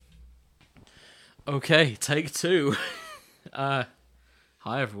Okay, take two. Hi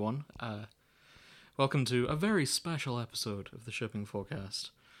everyone. Welcome to a very special episode of the Shipping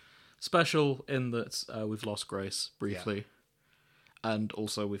Forecast. Special in that we've lost Grace briefly, and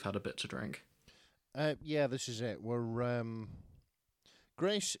also we've had a bit to drink. Yeah, this is it.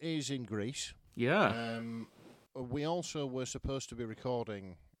 Grace is in Greece. Yeah. We also were supposed to be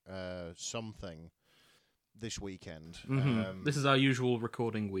recording something this weekend. This is our usual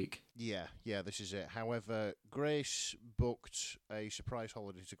recording week. Yeah, this is it. However, Grace booked a surprise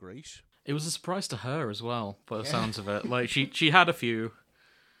holiday to Greece. It was a surprise to her as well, by the sounds of it. Like she had a few,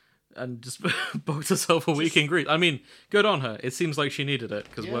 and just booked herself a week in Greece. I mean, good on her. It seems like she needed it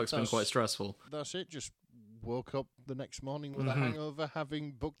because work's been quite stressful. That's it. Just woke up the next morning with a hangover,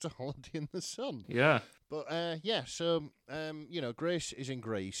 having booked a holiday in the sun. Yeah. But Grace is in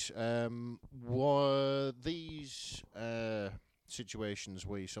Greece. Were these situations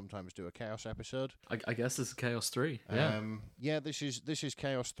we sometimes do a Chaos episode? I guess this is Chaos 3. Yeah. This is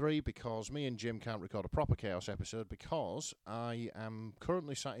Chaos 3 because me and Jim can't record a proper Chaos episode because I am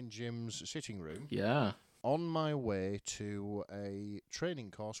currently sat in Jim's sitting room. Yeah. On my way to a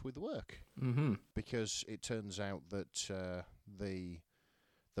training course with work. Mm-hmm. Because it turns out that the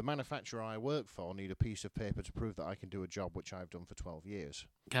manufacturer I work for need a piece of paper to prove that I can do a job which I've done for 12 years.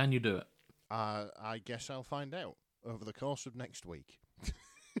 Can you do it? I guess I'll find out over the course of next week.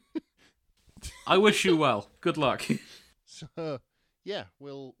 I wish you well. Good luck. So, yeah,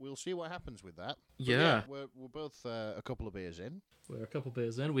 we'll see what happens with that. Yeah. We're both a couple of beers in. We're a couple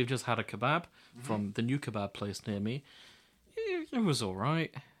beers in. We've just had a kebab from the new kebab place near me. It was all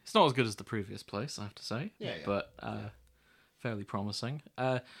right. It's not as good as the previous place, I have to say. Yeah. But fairly promising.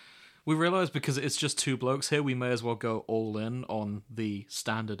 We realised because it's just two blokes here, we may as well go all in on the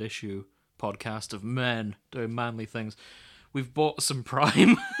standard issue podcast of men doing manly things. We've bought some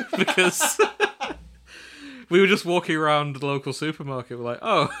Prime because we were just walking around the local supermarket. We're like,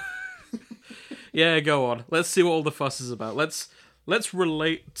 oh, yeah, go on. Let's see what all the fuss is about. Let's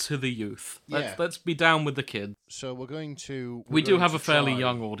relate to the youth. Let's be down with the kids. So we're going to... We do have a fairly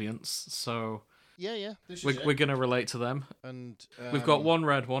young audience, so... Yeah. We're going to relate to them. And we've got one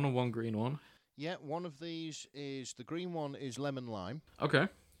red one and one green one. Yeah, one of these is... The green one is lemon lime. Okay.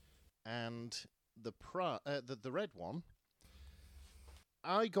 And the red one...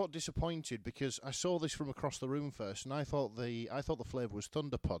 I got disappointed because I saw this from across the room first, and I thought the flavour was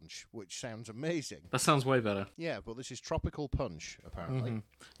Thunder Punch, which sounds amazing. That sounds way better. Yeah, but this is Tropical Punch, apparently.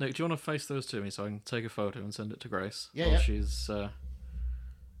 Nick, do you want to face those to me so I can take a photo and send it to Grace? Yeah. She's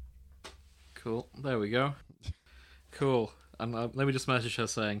cool. There we go. Cool. And let me just message her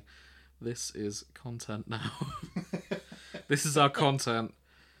saying, "This is content now. This is our content.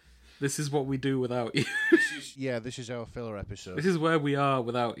 This is what we do without you." This is our filler episode. This is where we are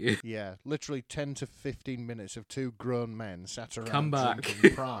without you. Yeah, literally 10 to 15 minutes of two grown men sat around Come back.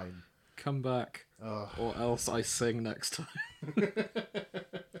 drinking Prime. Come back, or else I sing next time.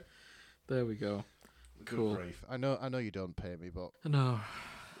 There we go. Cool. Good grief. I know you don't pay me, but No.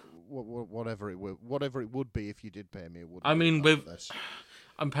 whatever it would be if you did pay me, it would. I mean, with this.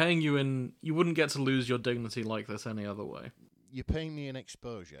 I'm paying you in. You wouldn't get to lose your dignity like this any other way. You're paying me in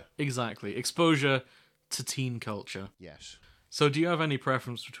exposure. Exactly. Exposure to teen culture. Yes. So do you have any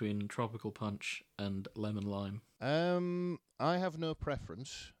preference between Tropical Punch and Lemon Lime? I have no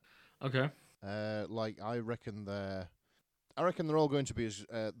preference. Okay. I reckon they're all going to be as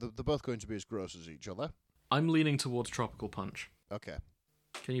they're both going to be as gross as each other. I'm leaning towards Tropical Punch. Okay.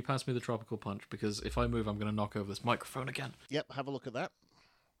 Can you pass me the Tropical Punch? Because if I move, I'm going to knock over this microphone again. Yep, have a look at that.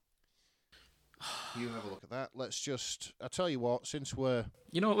 You have a look at that. Let's just... I tell you what, since we're...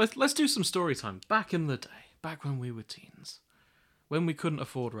 You know what, let's do some story time. Back in the day, back when we were teens, when we couldn't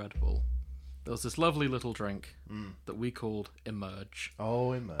afford Red Bull, there was this lovely little drink that we called Emerge.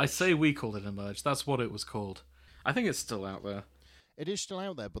 Oh, Emerge. I say we called it Emerge. That's what it was called. I think it's still out there. It is still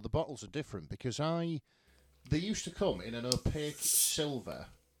out there, but the bottles are different because they used to come in an opaque silver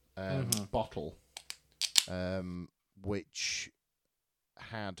bottle, which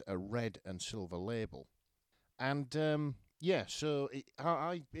had a red and silver label, and so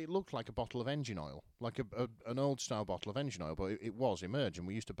it looked like a bottle of engine oil, like an old style bottle of engine oil, but it was Emerge, and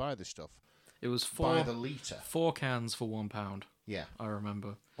we used to buy this stuff. It was by the litre. 4 cans for £1. Yeah, I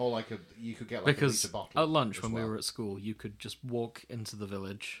remember. Or you could get because a litre bottle. At lunch when we were at school, you could just walk into the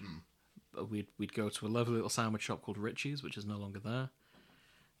village. We'd go to a lovely little sandwich shop called Richie's, which is no longer there.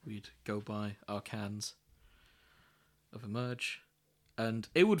 We'd go buy our cans of Emerge, and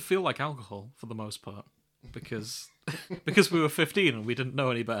it would feel like alcohol for the most part because we were 15 and we didn't know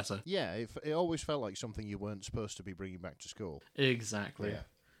any better. Yeah, it always felt like something you weren't supposed to be bringing back to school. Exactly. Yeah.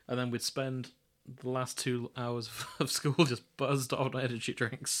 And then we'd spend the last 2 hours of school just buzzed on energy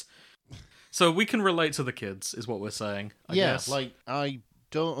drinks. So we can relate to the kids, is what we're saying. I guess. like I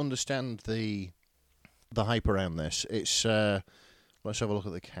don't understand the hype around this. It's let's have a look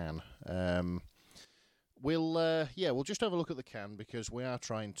at the can. We'll just have a look at the can because we are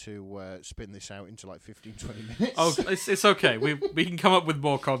trying to spin this out into like 15, 20 minutes. Oh, it's okay. We can come up with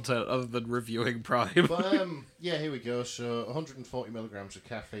more content other than reviewing Prime. But here we go. So 140 milligrams of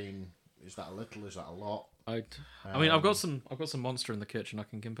caffeine. Is that a little? Is that a lot? I mean, I've got some Monster in the kitchen. I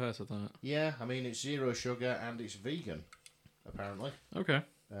can compare to that. Yeah, I mean it's 0 sugar and it's vegan, apparently. Okay.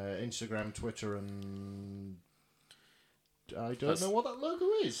 Instagram, Twitter, and I don't know what that logo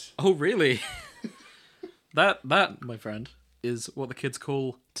is. Oh, really? that, my friend, is what the kids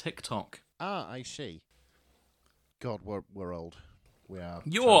call TikTok. Ah, I see. God, we're old. We are.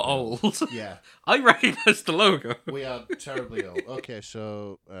 You're terribly old. Yeah, I recognise the logo. we are terribly old. Okay,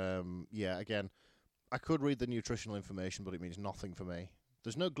 so again, I could read the nutritional information, but it means nothing for me.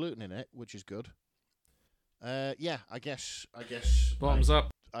 There's no gluten in it, which is good. I guess. Bottoms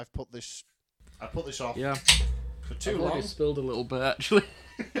up. I put this off. Yeah. For too long. I spilled a little bit, actually.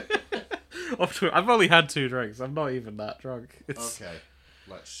 I've only had 2 drinks. I'm not even that drunk. Okay,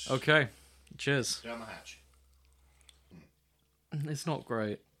 let's. Okay. Cheers. Down the hatch. It's not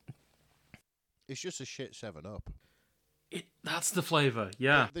great. It's just a shit 7-Up. That's the flavour,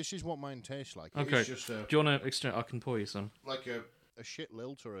 yeah. This is what mine tastes like. Okay. It's just Do you want to exchange? I can pour you some. like a shit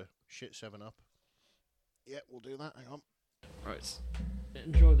lilt or a shit 7-Up. Yeah, we'll do that. Hang on. Right.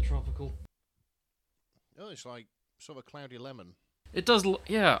 Enjoy the tropical. Oh, it's like sort of a cloudy lemon. It does,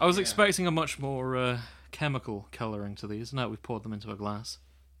 yeah. I was Yeah. expecting a much more chemical colouring to these. No, we've poured them into a glass.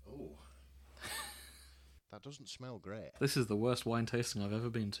 Oh. That doesn't smell great. This is the worst wine tasting I've ever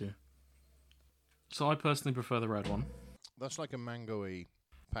been to. So I personally prefer the red one. That's like a mango-y,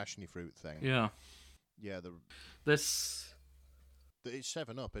 passiony fruit thing. Yeah. Yeah, This... it's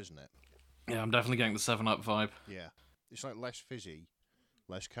 7-Up, isn't it? Yeah, I'm definitely getting the 7-Up vibe. Yeah. It's like less fizzy,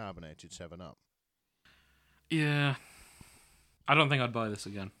 less carbonated 7-Up. Yeah. I don't think I'd buy this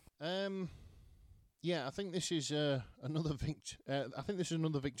again. Yeah, I think this is another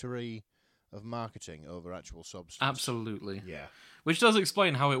victory of marketing over actual substance. Absolutely. Yeah. Which does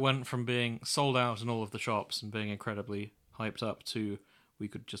explain how it went from being sold out in all of the shops and being incredibly hyped up to we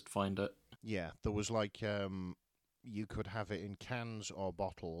could just find it. Yeah, there was like you could have it in cans or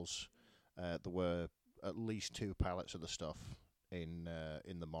bottles. There were at least 2 pallets of the stuff in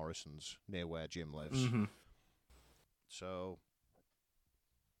the Morrisons near where Jim lives. Mm-hmm. So,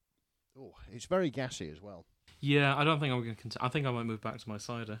 it's very gassy as well. Yeah, I don't think I'm going to I think I might move back to my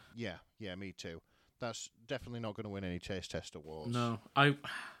cider. Yeah, me too. That's definitely not going to win any taste test awards. No.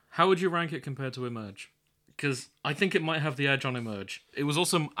 How would you rank it compared to Emerge? Because I think it might have the edge on Emerge. It was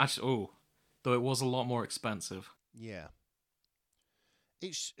also... though it was a lot more expensive. Yeah.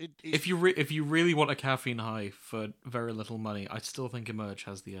 It's If you really want a caffeine high for very little money, I still think Emerge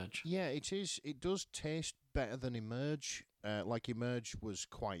has the edge. Yeah, it is. It does taste better than Emerge. Like Emerge was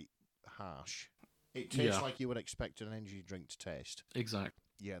quite harsh. It tastes like you would expect an energy drink to taste. Exactly.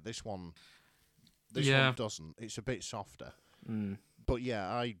 Yeah, this one doesn't. It's a bit softer. Mm. But yeah,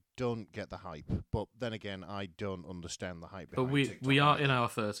 I don't get the hype. But then again, I don't understand the hype. But behind we TikTok are either. in our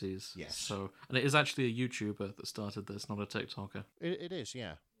 30s. Yes. So, and it is actually a YouTuber that started this, not a TikToker. It is,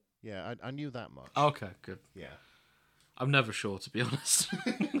 yeah. Yeah, I knew that much. Okay, good. Yeah. I'm never sure, to be honest.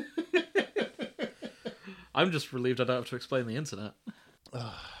 I'm just relieved I don't have to explain the internet.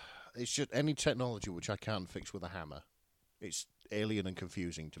 It's just any technology which I can't fix with a hammer. It's alien and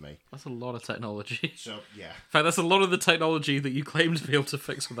confusing to me. That's a lot of technology. So, yeah. In fact, that's a lot of the technology that you claim to be able to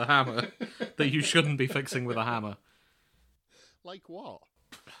fix with a hammer that you shouldn't be fixing with a hammer. Like what?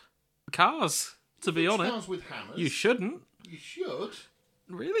 Cars, to be honest. Cars with hammers. You shouldn't. You should.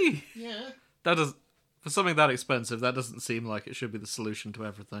 Really? Yeah. That does... For something that expensive, that doesn't seem like it should be the solution to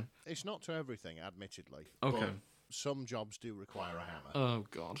everything. It's not to everything, admittedly. Okay. But some jobs do require a hammer. Oh,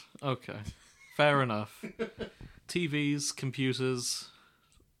 God. Okay. Fair enough. TVs, computers...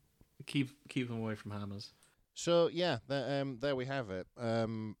 Keep them away from hammers. So, yeah, there we have it. I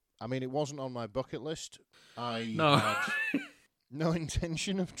mean, it wasn't on my bucket list. I No. had no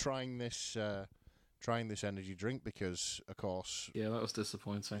intention of trying this energy drink because, of course, Yeah, that was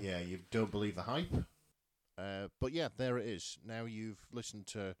disappointing. yeah, you don't believe the hype. But yeah, there it is. Now you've listened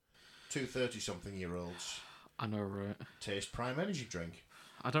to 2 30-something-year-olds I know, right? taste Prime Energy drink.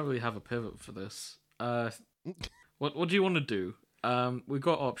 I don't really have a pivot for this. What do you want to do? We've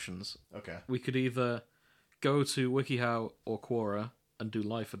got options. Okay. We could either go to WikiHow or Quora and do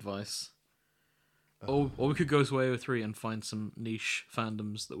life advice, Or we could go to AO3 and find some niche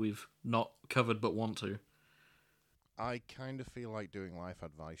fandoms that we've not covered but want to. I kind of feel like doing life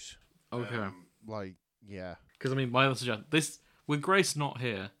advice. Okay. Yeah. Because, I mean, my other suggestion... With Grace not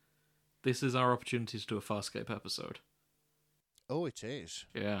here, this is our opportunity to do a Farscape episode. Oh, it is.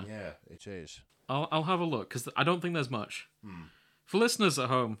 Yeah. Yeah, it is. I'll have a look, because I don't think there's much. For listeners at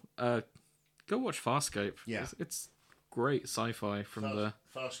home, go watch Farscape. Yeah. It's great sci-fi from the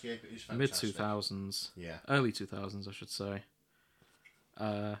Farscape is fantastic. mid-2000s. Yeah. Early 2000s, I should say.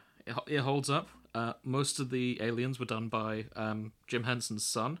 It holds up. Most of the aliens were done by Jim Henson's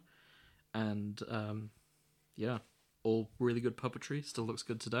son. And, yeah, all really good puppetry. Still looks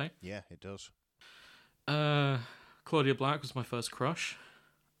good today. Yeah, it does. Claudia Black was my first crush,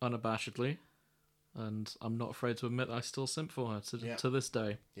 unabashedly. And I'm not afraid to admit I still simp for her to this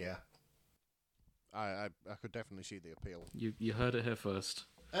day. Yeah. I could definitely see the appeal. You heard it here first.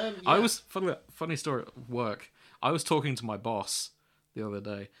 Yeah. I was funny story at work. I was talking to my boss the other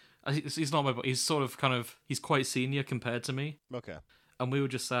day. He's not my boss. He's sort of he's quite senior compared to me. Okay. And we were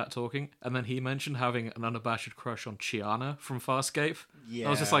just sat talking, and then he mentioned having an unabashed crush on Chiana from Farscape. Yeah. I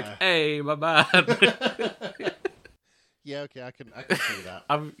was just like, "Hey, my man." Yeah. Okay. I can see that.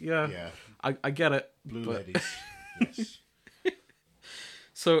 Yeah. I get it. Blue but... ladies. Yes.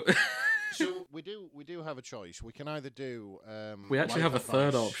 So we do have a choice. We can either do. We actually life have a third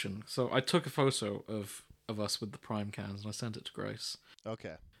advice. option. So I took a photo of us with the Prime cans, and I sent it to Grace.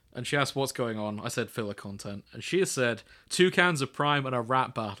 Okay. And she asked what's going on. I said filler content. And she has said 2 cans of Prime and a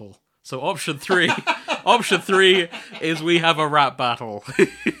rap battle. So option 3 is we have a rap battle.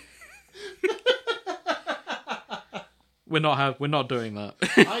 We're not doing that.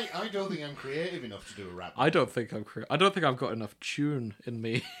 I don't think I'm creative enough to do a rap. I don't think I've got enough tune in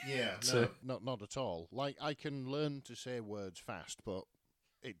me. Yeah, not at all. Like, I can learn to say words fast, but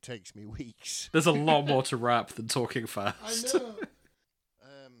it takes me weeks. There's a lot more to rap than talking fast. I know.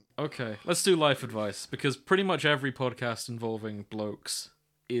 Okay, let's do life advice, because pretty much every podcast involving blokes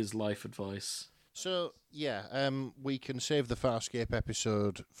is life advice. So, yeah, we can save the Farscape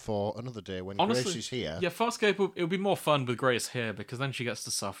episode for another day when Honestly, Grace is here. Yeah, Farscape, it'll be more fun with Grace here, because then she gets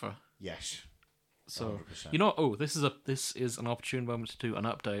to suffer. Yes. So, 100%. this is an opportune moment to do an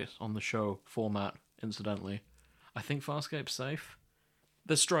update on the show format, incidentally. I think Farscape's safe.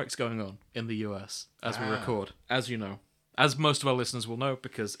 There's strikes going on in the US as we record, as you know. As most of our listeners will know,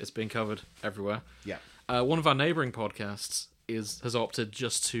 because it's being covered everywhere. Yeah. One of our neighbouring podcasts has opted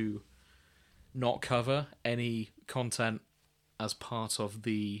just to not cover any content as part of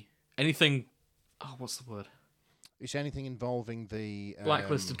anything... Oh, what's the word? It's anything involving the...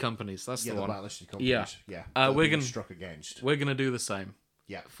 Blacklisted companies, that's the one. blacklisted companies. Yeah. Yeah. We're gonna struck against. We're going to do the same.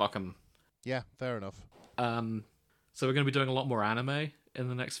 Yeah. Fuck 'em. Yeah, fair enough. So we're going to be doing a lot more anime in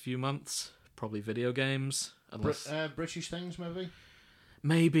the next few months. Probably video games. Unless... British things, maybe?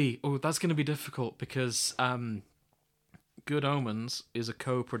 Maybe. Oh, that's going to be difficult because Good Omens is a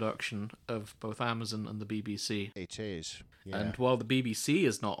co-production of both Amazon and the BBC. It is. Yeah. And while the BBC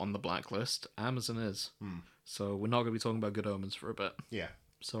is not on the blacklist, Amazon is. So we're not going to be talking about Good Omens for a bit. Yeah.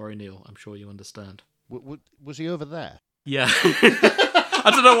 Sorry, Neil. I'm sure you understand. Was he over there? Yeah.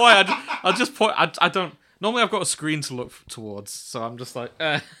 I don't know why. I just point. I don't. Normally, I've got a screen to look towards, so I'm just like,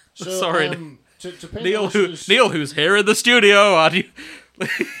 So, sorry, to pay Neil. listeners- Neil, who's here in the studio? Are you?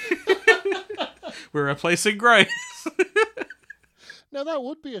 We're replacing Grace. No, that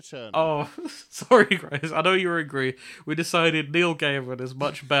would be a turn. Oh, sorry, Grace. I know you agree. We decided Neil Gaiman is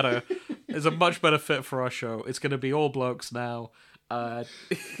much better. Is a much better fit for our show. It's going to be all blokes now.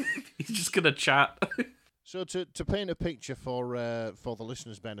 He's just going to chat. So to paint a picture for the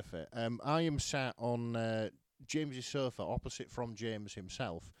listeners' benefit, I am sat on James's sofa opposite from James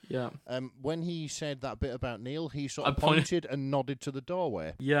himself. Yeah. When he said that bit about Neil, he sort of I pointed- pointed and nodded to the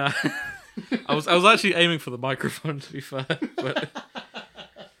doorway. Yeah. I was actually aiming for the microphone, to be fair. But...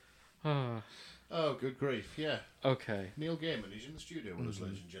 Oh, good grief! Yeah. Okay. Neil Gaiman is in the studio with us,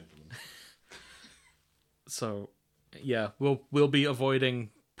 ladies and gentlemen. So, yeah, we'll be avoiding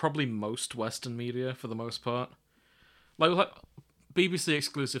probably most Western media for the most part. Like BBC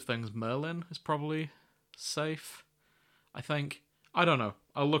exclusive things, Merlin is probably safe. I think. I don't know.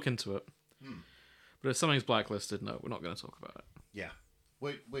 I'll look into it. But if something's blacklisted, no, we're not going to talk about it. Yeah.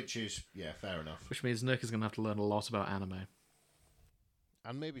 Which is, yeah, fair enough. Which means Nick is going to have to learn a lot about anime.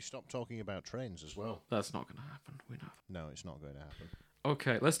 And maybe stop talking about trains as well. That's not going to happen. We know. No, it's not going to happen.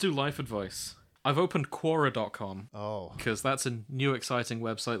 Okay, let's do life advice. I've opened Quora.com. Oh. Because that's a new exciting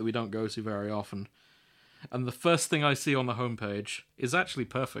website that we don't go to very often. And the first thing I see on the homepage is actually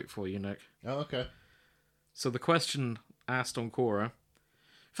perfect for you, Nick. Oh, okay. So the question asked on Quora,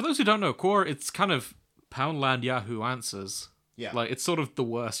 For those who don't know, Quora, it's kind of Poundland Yahoo Answers. Yeah. Like, it's sort of the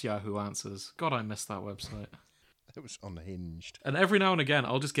worst Yahoo Answers. God, I miss that website. It was unhinged. And every now and again,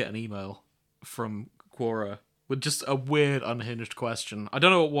 I'll just get an email from Quora with just a weird, unhinged question. I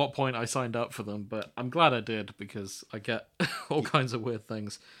don't know at what point I signed up for them, but I'm glad I did because I get all kinds of weird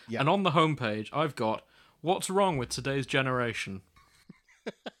things. Yeah. And on the homepage, I've got, what's wrong with today's generation?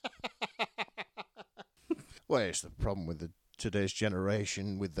 Well, it's the problem with today's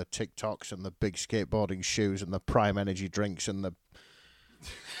generation with the TikToks and the big skateboarding shoes and the Prime Energy drinks and the...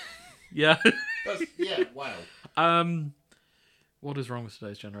 Yeah. Yeah, wow. What is wrong with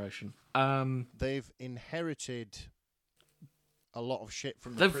today's generation? They've inherited a lot of shit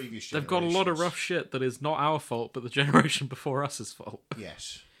from the previous generations. They've got a lot of rough shit that is not our fault, but the generation before us' fault.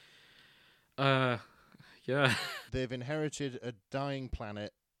 Yes. Yeah. They've inherited a dying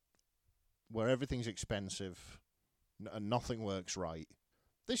planet where everything's expensive and nothing works right.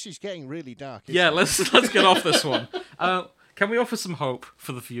 This is getting really dark. Yeah, isn't it? let's get off this one. Can we offer some hope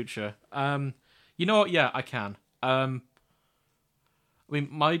for the future? You know what? Yeah, I can. I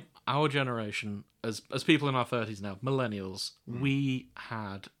mean, our generation, as people in our 30s now, millennials, we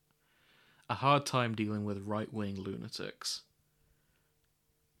had a hard time dealing with right-wing lunatics.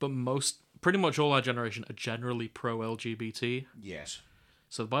 But pretty much all our generation are generally pro-LGBT. Yes.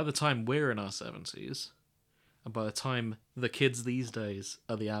 So by the time we're in our 70s, and by the time the kids these days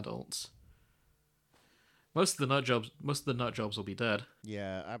are the adults, most of the nut jobs will be dead.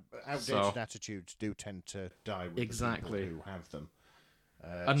 Yeah, outdated attitudes do tend to die with the people who have them.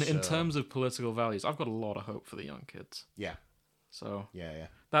 And in terms of political values, I've got a lot of hope for the young kids. Yeah. So Yeah.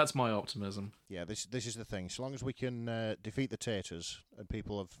 that's my optimism. Yeah, this is the thing. So long as we can defeat the taters and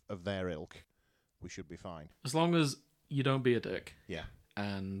people of their ilk, we should be fine. As long as you don't be a dick. Yeah.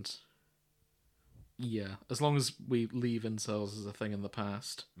 And yeah, as long as we leave incels as a thing in the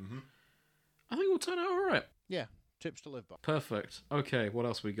past, I think we'll turn out all right. Yeah, tips to live by. Perfect. Okay, what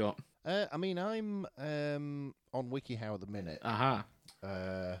else we got? I mean, I'm on WikiHow at the minute. Aha.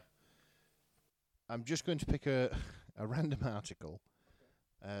 I'm just going to pick a random article,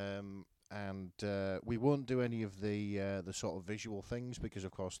 and we won't do any of the sort of visual things because,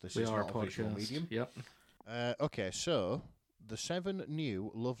 of course, this is not a visual medium. Yep. Okay, so the 7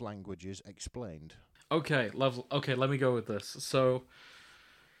 new love languages explained. Okay, let me go with this. So,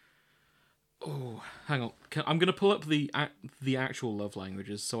 hang on. I'm gonna pull up the actual love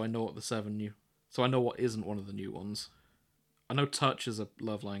languages so I know what the 7 new. So I know what isn't one of the new ones. I know touch is a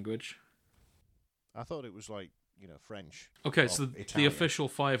love language. I thought it was like, French. Okay, so the Italian. official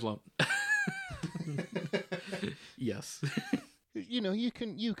 5 love. Yes. You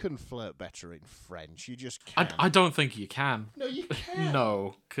can flirt better in French. You just can't. I don't think you can. No, you can.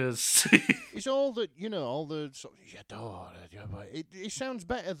 No, because It's all that, all the sort of, it sounds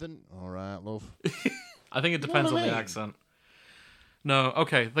better than, all right, love. I think it depends on the accent. No,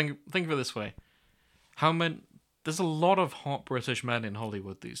 okay, think of it this way. There's a lot of hot British men in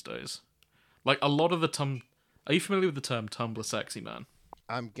Hollywood these days. Like, a lot of the Are you familiar with the term Tumblr sexy man?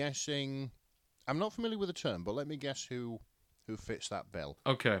 I'm guessing... I'm not familiar with the term, but let me guess who fits that bill.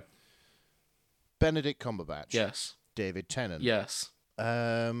 Okay. Benedict Cumberbatch. Yes. David Tennant. Yes.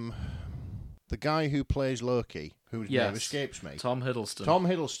 The guy who plays Loki, whose name escapes me. Tom Hiddleston. Tom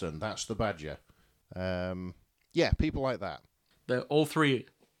Hiddleston, that's the Badger. Yeah, people like that. They're all 3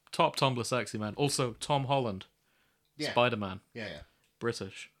 top Tumblr sexy men. Also, Tom Holland. Yeah. Spider-Man. Yeah.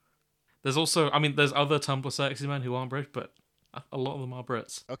 British. There's also... there's other Tumblr sexy men who aren't British, but a lot of them are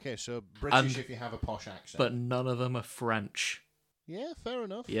Brits. Okay, so British if you have a posh accent. But none of them are French. Yeah, fair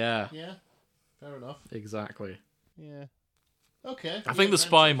enough. Yeah. Yeah, fair enough. Exactly. Yeah. Okay. I think the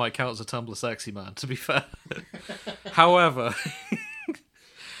spy might count as a Tumblr sexy man, to be fair. However,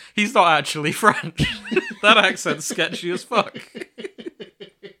 he's not actually French. That accent's sketchy as fuck.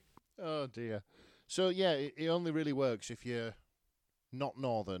 Oh, dear. So, yeah, it only really works if you're not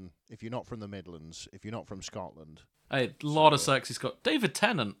Northern, if you're not from the Midlands, if you're not from Scotland. A lot of sexy Scott. David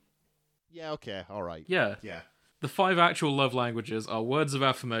Tennant. Yeah, okay, all right. Yeah. Yeah. The 5 actual love languages are words of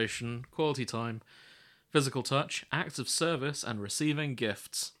affirmation, quality time, physical touch, acts of service, and receiving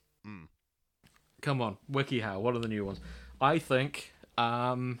gifts. Come on, WikiHow, what are the new ones? I think,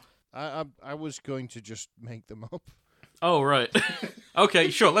 I was going to just make them up. Oh, right. Okay,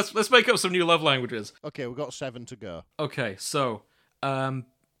 sure, let's make up some new love languages. Okay, we've got 7 to go. Okay, so,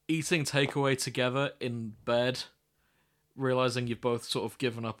 eating takeaway together in bed, realizing you've both sort of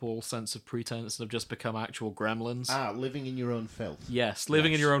given up all sense of pretense and have just become actual gremlins. Living in your own filth. Yes,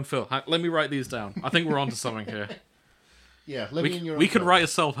 living in your own filth. Let me write these down. I think we're onto something here. Yeah, living in your own We could filth. write a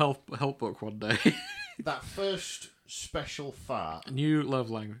self-help book one day. That first special fart New love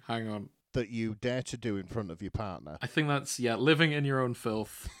language. Hang on. that you dare to do in front of your partner? I think that's, living in your own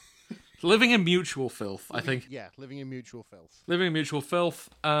filth. Living in mutual filth, I think. Yeah, living in mutual filth. Living in mutual filth.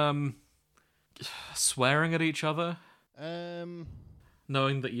 Swearing at each other.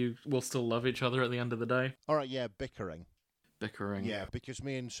 Knowing that you will still love each other at the end of the day. All right, yeah, bickering. Bickering. Yeah, because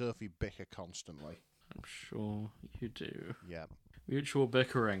me and Sophie bicker constantly. I'm sure you do. Yeah. Mutual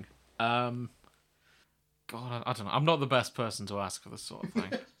bickering. God, I don't know. I'm not the best person to ask for this sort of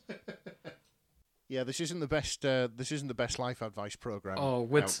thing. Yeah, this isn't the best. This isn't the best life advice program out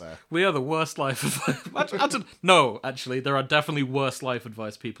there. We are the worst life advice. No, actually, there are definitely worse life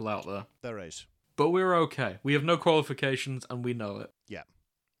advice people out there. There is. But we're okay. We have no qualifications, and we know it. Yeah.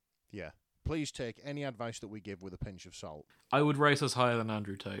 Yeah. Please take any advice that we give with a pinch of salt. I would rate us higher than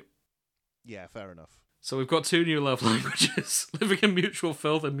Andrew Tate. Yeah, fair enough. So we've got 2 new love languages: living in mutual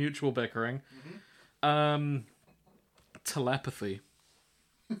filth and mutual bickering. Telepathy.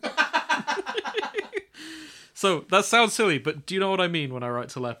 So that sounds silly, but do you know what I mean when I write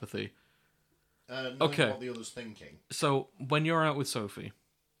telepathy? Okay. What the other's thinking. So when you're out with Sophie,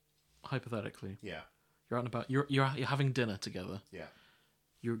 hypothetically, Yeah. you're out and about, you're having dinner together. Yeah.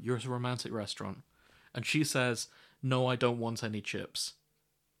 You're at a romantic restaurant, and she says, "No, I don't want any chips."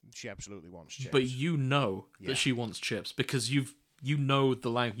 She absolutely wants chips. But you know that she wants chips because you know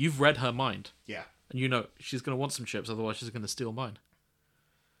the language. You've read her mind. Yeah. And you know she's going to want some chips, otherwise she's going to steal mine.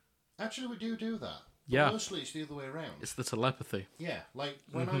 Actually, we do that. Yeah. But mostly it's the other way around. It's the telepathy. Yeah, like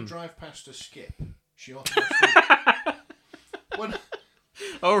when I drive past a skip, she automatically...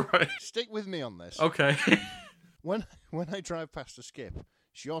 All right. Stick with me on this. Okay. When I drive past a skip,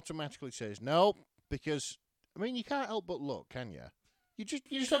 she automatically says no, because, I mean, you can't help but look, can you? You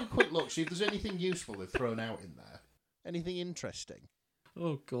just have a quick look, see if there's anything useful they've thrown out in there. Anything interesting.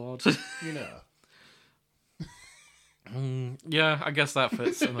 Oh, God. You know. Yeah, I guess that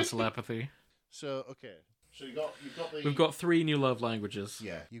fits in the telepathy. So, okay. So you've got the... We've got 3 new love languages.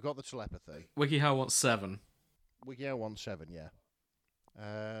 Yeah, you've got the telepathy. WikiHow wants 7. WikiHow wants 7, yeah.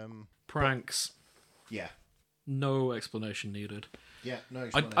 Pranks. Yeah. No explanation needed. Yeah, no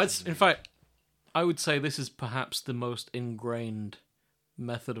explanation. In fact, I would say this is perhaps the most ingrained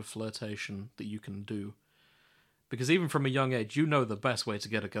method of flirtation that you can do. Because even from a young age, you know the best way to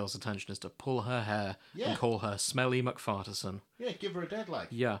get a girl's attention is to pull her hair and call her Smelly McFarterson. Yeah, give her a dead leg.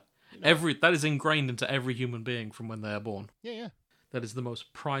 Yeah. You know. That is ingrained into every human being from when they are born. Yeah, yeah. That is the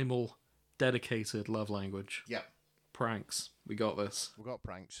most primal, dedicated love language. Yeah. Pranks. We got this. We've got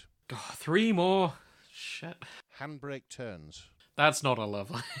pranks. God, 3 more. Shit. Handbrake turns. That's not a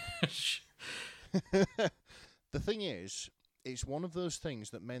love language. The thing is, it's one of those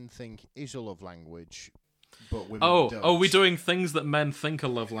things that men think is a love language, but women don't. Oh, we're doing things that men think are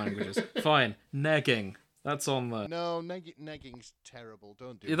love languages. Fine. Negging. That's on there. No, negging's terrible.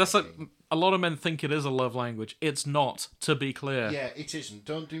 Don't do Yeah, that's negging. a lot of men think it is a love language. It's not, to be clear. Yeah, it isn't.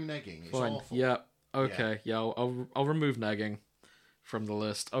 Don't do negging. It's Fine. awful. Yeah. Okay. Yeah. I'll remove negging from the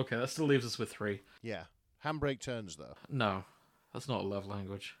list. Okay, that still leaves us with 3. Yeah. Handbrake turns, though. No, that's not a love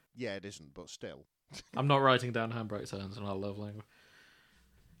language. Yeah, it isn't, but still. I'm not writing down handbrake turns in our love language.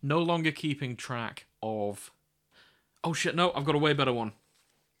 No longer keeping track of... Oh shit, no, I've got a way better one.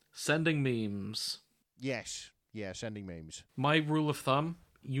 Sending memes. Yes. Yeah, sending memes. My rule of thumb,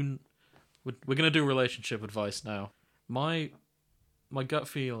 we're going to do relationship advice now. My gut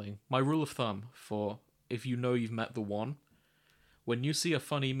feeling, my rule of thumb for if you know you've met the one, when you see a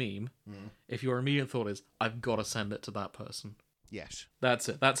funny meme, if your immediate thought is, I've got to send it to that person. Yes. That's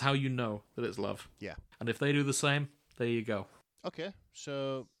it. That's how you know that it's love. Yeah. And if they do the same, there you go. Okay,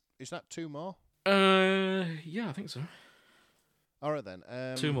 so is that 2 more? Yeah, I think so. All right then.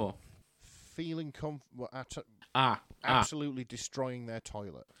 2 more. Feeling Absolutely. destroying their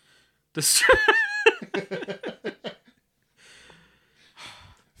toilet.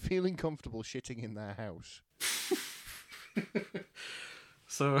 Feeling comfortable shitting in their house.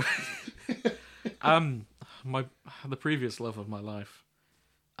 So, the previous love of my life,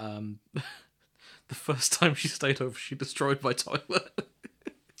 the first time she stayed over, she destroyed my toilet.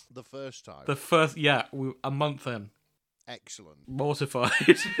 The first time. A month in. Excellent.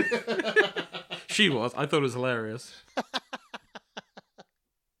 Mortified. She was. I thought it was hilarious.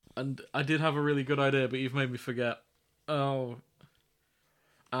 And I did have a really good idea, but you've made me forget. Oh.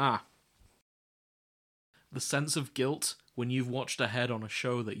 The sense of guilt when you've watched ahead on a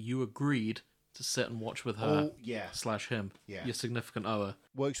show that you agreed to sit and watch with her. Oh, yeah. / him. Yeah. Your significant other.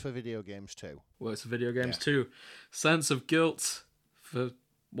 Works for video games too. Works for video games too. Sense of guilt for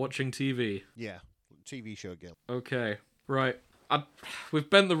watching TV. Yeah. TV show guilt. Okay. Right. we've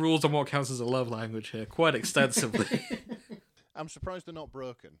bent the rules on what counts as a love language here quite extensively. I'm surprised they're not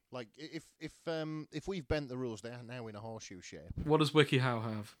broken. Like, if we've bent the rules, they're now in a horseshoe shape. What does WikiHow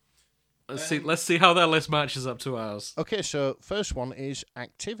have? Let's see how their list matches up to ours. Okay, so first one is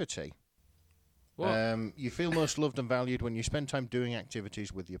activity. What? You feel most loved and valued when you spend time doing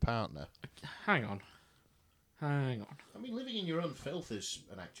activities with your partner. Hang on. I mean, living in your own filth is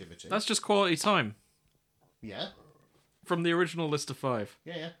an activity. That's just quality time. Yeah. From the original list of 5.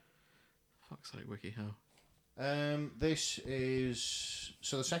 Yeah. Fuck's sake, WikiHow. This is...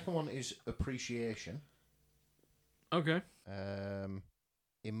 So the second one is appreciation. Okay.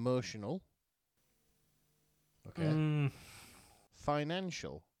 Emotional. Okay.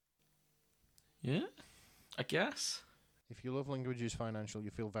 Financial. Yeah, I guess. If your love language is financial,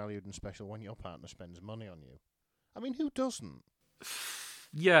 you feel valued and special when your partner spends money on you. I mean, who doesn't?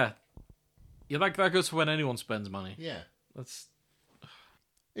 Yeah. Yeah, that goes for when anyone spends money. Yeah. That's...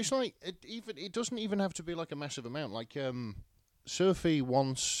 It's like, it doesn't even have to be like a massive amount. Like, Sophie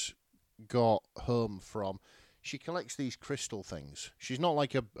once got home from... She collects these crystal things. She's not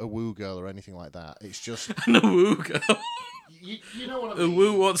like a woo girl or anything like that. It's just... And a woo girl. You know what I mean? A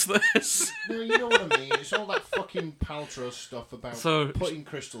woo, what's this? No, you know what I mean. It's all that fucking Paltrow stuff about putting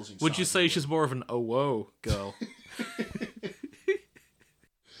crystals inside. Would you say she's more of an whoa girl?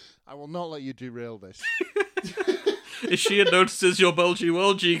 I will not let you derail this. Is she a notices your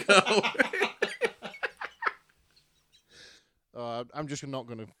bulgy girl? I'm just not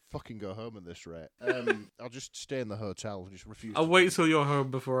going to fucking go home at this rate. I'll just stay in the hotel and just refuse. I'll wait till you're home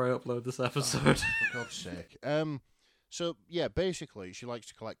before I upload this episode. For God's sake. So, yeah, basically, she likes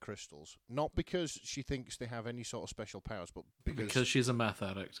to collect crystals. Not because she thinks they have any sort of special powers, but because she's a meth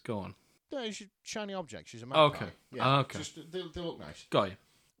addict. Go on. No, she's shiny objects. She's a magpie. Okay. Yeah, Okay. Just, they look nice. Got you.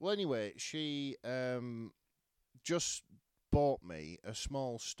 Well, anyway, she just bought me a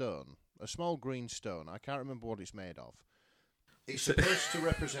small stone, a small green stone. I can't remember what it's made of. It's supposed to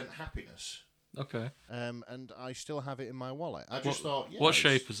represent happiness. Okay. And I still have it in my wallet. I just thought, yeah. What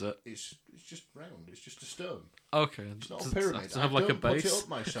shape is it? It's just round. It's just a stone. Okay. It's not a pyramid. Does it have like a base? Put it up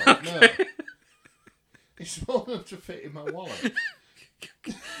myself. Okay. No. It's small enough to fit in my wallet.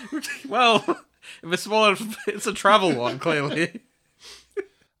 Well, if it's small enough, it's a travel one, clearly.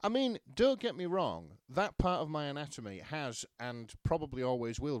 I mean, don't get me wrong. That part of my anatomy has and probably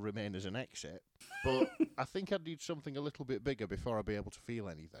always will remain as an exit. But I think I'd need something a little bit bigger before I'd be able to feel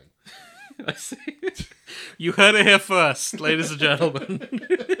anything. I see. You heard it here first, ladies and gentlemen.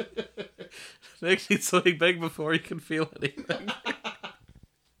 Nick needs something big before he can feel anything.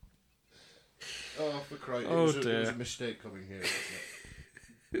 Oh, for Christ. Oh, it dear. was a mistake coming here,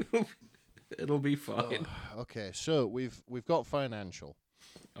 wasn't it? It'll be fine. Oh, okay, so we've got financial.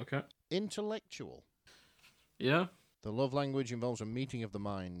 Okay. Intellectual. Yeah. The love language involves a meeting of the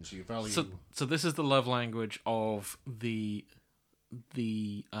minds. You value... So this is the love language of the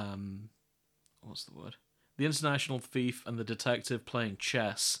what's the word? The international thief and the detective playing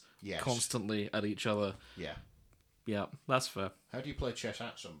chess constantly at each other. Yeah. Yeah, that's fair. How do you play chess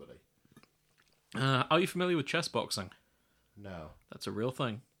at somebody? Are you familiar with chess boxing? No. That's a real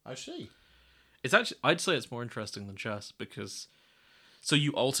thing. I see. It's actually, I'd say it's more interesting than chess because... So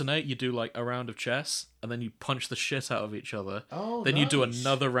you alternate, you do like a round of chess, and then you punch the shit out of each other. Oh, then nice. you do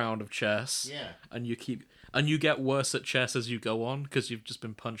another round of chess. Yeah. And you get worse at chess as you go on because you've just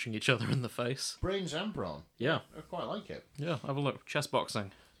been punching each other in the face. Brains and brawn. Yeah. I quite like it. Yeah, have a look. Chess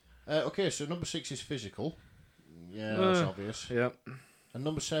boxing. Okay, so number 6 is physical. Yeah, that's obvious. Yeah. And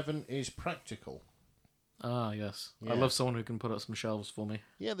number 7 is practical. Ah, yes. Yeah. I love someone who can put up some shelves for me.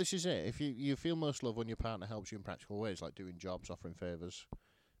 Yeah, this is it. If you feel most love when your partner helps you in practical ways, like doing jobs, offering favours,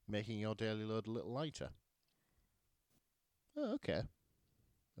 making your daily load a little lighter. Oh, okay.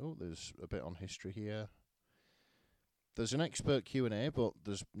 Oh, there's a bit on history here. There's an expert Q&A, but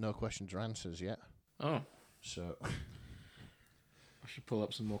there's no questions or answers yet. Oh. So... I should pull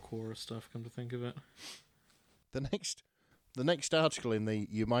up some more Quora stuff, come to think of it. The next article in the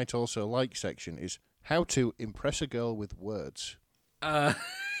You Might Also Like section is How to Impress a Girl with Words.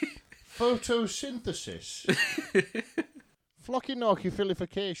 Photosynthesis.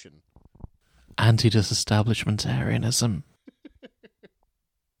 Floccinoculification. Anti-disestablishmentarianism.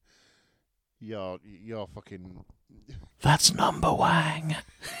 You're fucking... That's number Wang.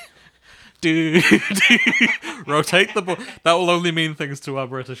 Dude. Rotate the board. That will only mean things to our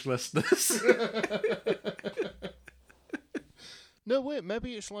British listeners. No, wait.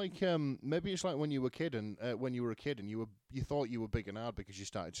 Maybe it's like when you were a kid and you thought you were big and hard because you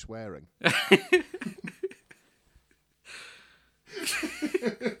started swearing.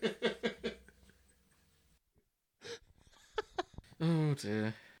 Oh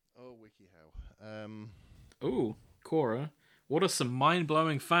dear. Oh, WikiHow. Ooh, Cora, what are some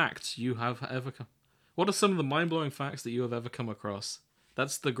mind-blowing facts you have ever come? What are some of the mind-blowing facts that you have ever come across?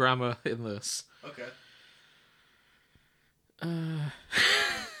 That's the grammar in this. Okay.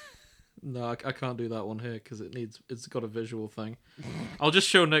 No, I can't do that one here because it's got a visual thing. I'll just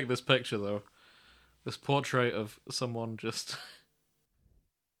show Nick this picture though. This portrait of someone just.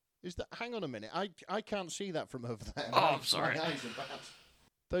 Is that? Hang on a minute. I can't see that from over there. Oh, I'm sorry. My eyes are bad.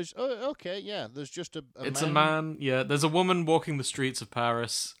 There's okay, yeah. There's just It's a man. Yeah, there's a woman walking the streets of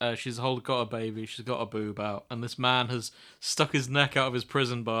Paris. She's got a baby. She's got a boob out, and this man has stuck his neck out of his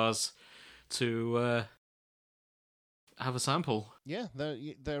prison bars to have a sample. Yeah,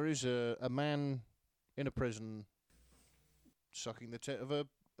 there is a man in a prison sucking the tit of a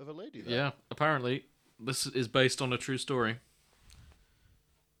lady there. Yeah, apparently this is based on a true story.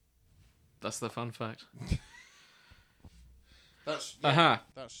 That's the fun fact. Aha.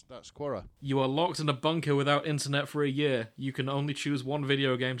 That's Quora. You are locked in a bunker without internet for a year. You can only choose one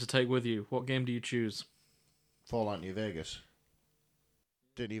video game to take with you. What game do you choose? Fallout New Vegas.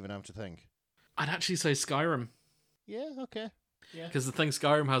 Didn't even have to think. I'd actually say Skyrim. Yeah, okay. Yeah. Because the thing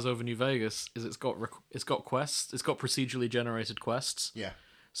Skyrim has over New Vegas is it's got quests. It's got procedurally generated quests. Yeah.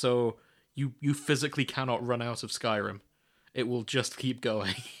 So you physically cannot run out of Skyrim. It will just keep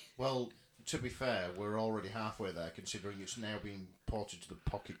going. Well, to be fair, we're already halfway there, considering it's now being ported to the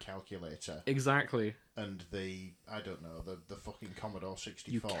Pocket Calculator. Exactly. And the fucking Commodore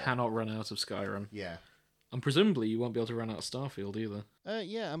 64. You cannot run out of Skyrim. Yeah. And presumably you won't be able to run out of Starfield either.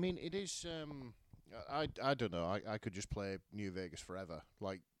 Yeah, I mean, it is... I don't know. I could just play New Vegas forever.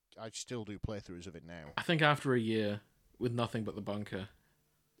 Like, I still do playthroughs of it now. I think after a year with nothing but the bunker,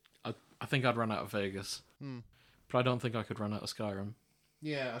 I think I'd run out of Vegas. But I don't think I could run out of Skyrim.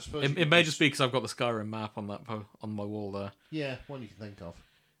 Yeah, I suppose... It may just be because I've got the Skyrim map on on my wall there. Yeah, one you can think of.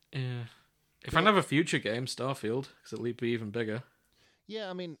 Yeah. If I have a future game, Starfield, because it'll be even bigger. Yeah,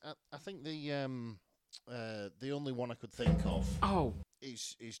 I mean, I think the only one I could think of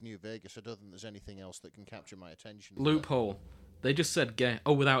is New Vegas. I don't think there's anything else that can capture my attention. Loophole. They just said game.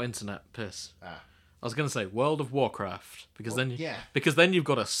 Oh, without internet. Piss. I was going to say World of Warcraft, because then you've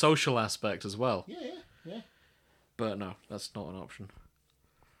got a social aspect as well. Yeah. But no, that's not an option.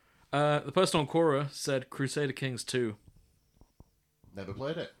 The person on Quora said Crusader Kings 2. Never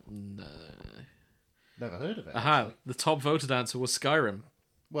played it. No. Never heard of it. Aha, Actually. the top voted answer was Skyrim.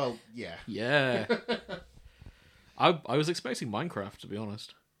 Well, yeah. Yeah. I was expecting Minecraft, to be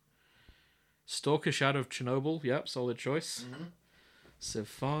honest. Stalker Shadow of Chernobyl, yep, solid choice. Mm-hmm. Civ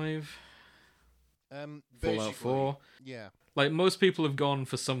 5. Fallout 4. Yeah. Like, most people have gone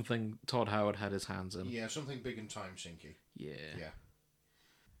for something Todd Howard had his hands in. Yeah, something big and time sinky. Yeah.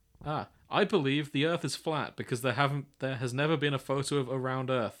 I believe the Earth is flat because there has never been a photo of a round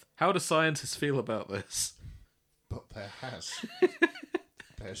Earth. How do scientists feel about this? But there has.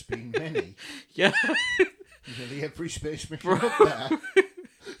 There's been many. Yeah. Nearly every space mission up there.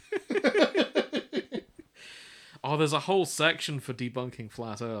 Oh, there's a whole section for debunking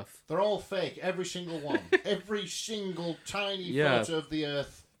flat Earth. They're all fake, every single one. Every single tiny photo of the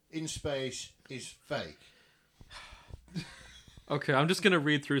Earth in space is fake. Okay, I'm just going to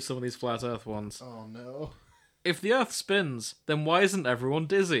read through some of these flat Earth ones. Oh, no. If the Earth spins, then why isn't everyone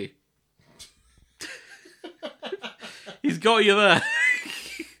dizzy? He's got you there.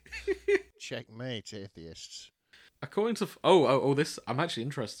 Checkmate, atheists. According to... this... I'm actually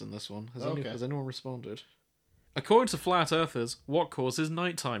interested in this one. Has anyone responded? According to flat earthers, what causes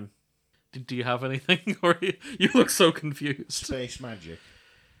nighttime? Do you have anything? Or you look so confused. Space magic.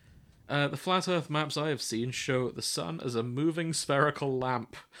 The flat earth maps I have seen show the sun as a moving spherical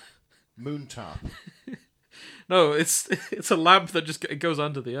lamp. Moon tap. No, it's a lamp that just goes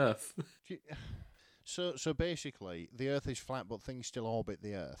under the earth. So basically, the Earth is flat, but things still orbit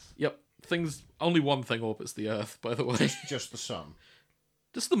the Earth. Yep, only one thing orbits the Earth, by the way. Just the sun.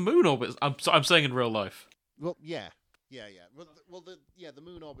 Just the moon orbits. I'm saying in real life. Well, yeah. The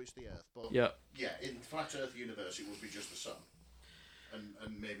moon orbits the Earth, but yeah, in flat Earth universe, it would be just the sun,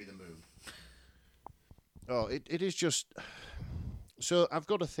 and maybe the moon. Oh, it is just. So I've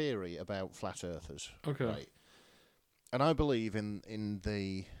got a theory about flat earthers. Okay. Right? And I believe in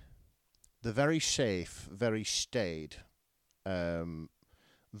the very safe, very staid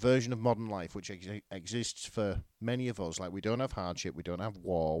version of modern life, which exists for many of us. Like, we don't have hardship, we don't have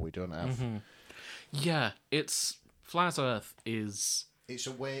war, we don't have... Mm-hmm. Yeah, it's... Flat Earth is... It's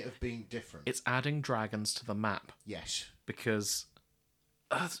a way of being different. It's adding dragons to the map. Yes. Because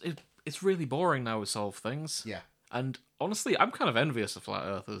it's really boring now to solve things. Yeah. And honestly, I'm kind of envious of flat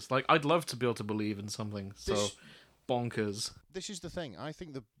earthers. Like, I'd love to be able to believe in something. So bonkers. This is the thing. I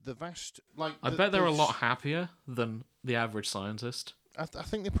think the vast like I bet they're a lot happier than the average scientist. I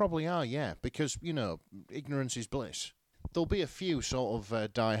think they probably are, yeah, because ignorance is bliss. There'll be a few sort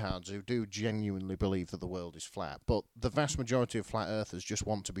of diehards who do genuinely believe that the world is flat, but the vast majority of flat earthers just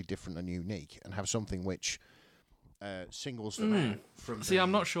want to be different and unique and have something which singles them out from. See,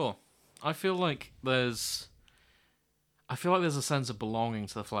 I'm not sure. I feel like there's a sense of belonging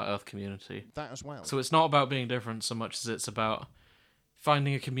to the flat Earth community. That as well. So it's not about being different so much as it's about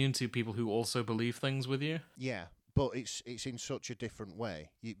finding a community of people who also believe things with you. Yeah, but it's in such a different way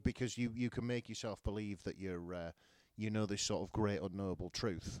because you can make yourself believe that you're this sort of great unknowable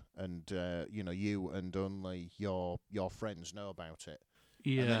truth, and you and only your friends know about it.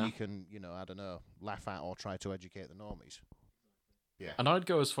 Yeah, and then you can I don't know, laugh at or try to educate the normies. Yeah, and I'd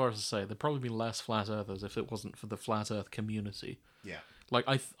go as far as to say there'd probably be less flat earthers if it wasn't for the flat Earth community. Yeah, like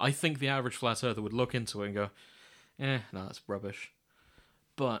I think the average flat earther would look into it and go, no, that's rubbish.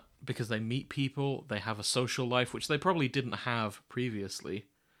 But because they meet people, they have a social life, which they probably didn't have previously.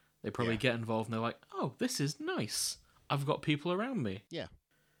 They probably get involved and they're like, oh, this is nice. I've got people around me. Yeah.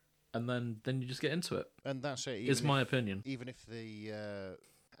 And then you just get into it. And that's it. It's my opinion. Even if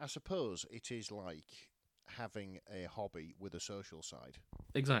I suppose it is like having a hobby with a social side.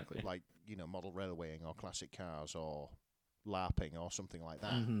 Exactly. Like, model railwaying or classic cars or LARPing or something like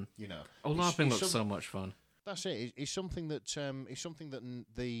that. Mm-hmm. Oh, LARPing looks so much fun. That's it. It's something that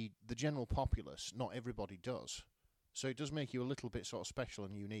the general populace, not everybody does. So it does make you a little bit sort of special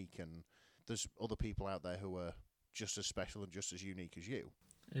and unique, and there's other people out there who are just as special and just as unique as you.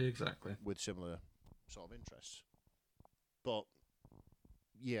 Exactly. With similar sort of interests. But,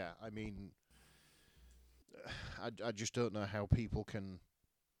 yeah, I mean, I just don't know how people can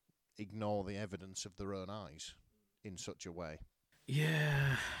ignore the evidence of their own eyes in such a way.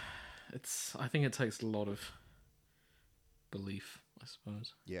 Yeah, I think it takes a lot of belief, I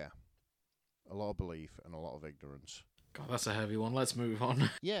suppose. Yeah. A lot of belief and a lot of ignorance. God, that's a heavy one. Let's move on.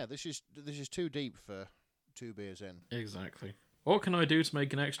 Yeah, this is too deep for 2 beers in. Exactly. What can I do to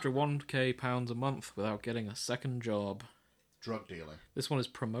make an extra £1,000 a month without getting a second job? Drug dealing. This one is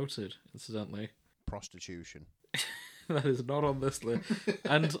promoted, incidentally. Prostitution. That is not on this list.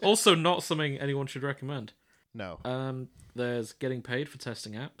 And also not something anyone should recommend. No. There's getting paid for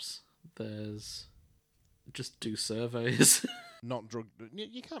testing apps. There's just do surveys. Not drug.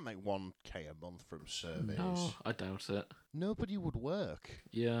 You can't make 1K a month from surveys. No, I doubt it. Nobody would work.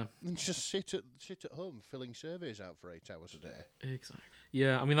 Yeah. And just sit at home filling surveys out for 8 hours a day. Exactly.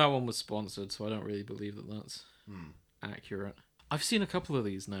 Yeah, I mean, that one was sponsored, so I don't really believe that that's accurate. I've seen a couple of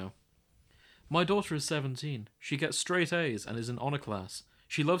these now. My daughter is 17. She gets straight A's and is in honor class.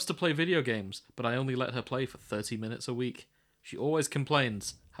 She loves to play video games, but I only let her play for 30 minutes a week. She always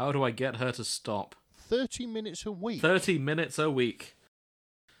complains. How do I get her to stop? 30 minutes a week? 30 minutes a week.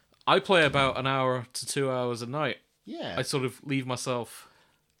 I play about an hour to 2 hours a night. Yeah. I sort of leave myself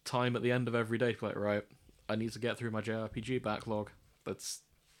time at the end of every day to like, right, I need to get through my JRPG backlog. This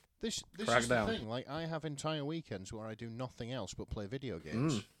is crack down. The thing. Like, I have entire weekends where I do nothing else but play video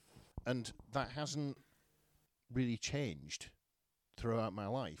games. And that hasn't really changed throughout my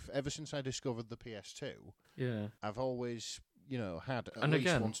life. Ever since I discovered the PS2, yeah, I've always, had at and least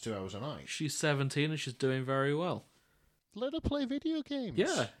again, 1 to 2 hours a night. She's 17 and she's doing very well. Let her play video games.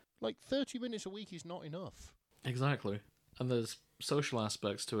 Yeah. Like, 30 minutes a week is not enough. Exactly. And there's social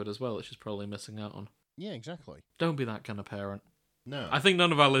aspects to it as well that she's probably missing out on. Yeah, exactly. Don't be that kind of parent. No. I think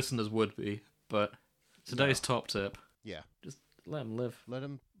none of our listeners would be, but today's top tip. Yeah. Just let them live. Let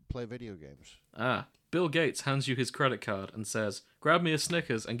them play video games. Bill Gates hands you his credit card and says, grab me a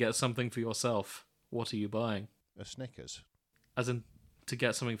Snickers and get something for yourself. What are you buying? A Snickers? As in, to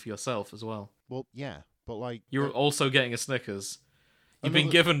get something for yourself as well. Well, yeah, but like... You're also getting a Snickers. You've been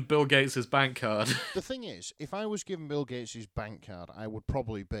given Bill Gates' bank card. The thing is, if I was given Bill Gates' bank card, I would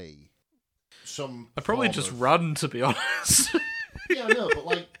probably be I'd probably just run, to be honest. Yeah, I know, but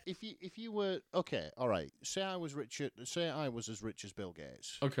like, if you were... Okay, all right, say I was as rich as Bill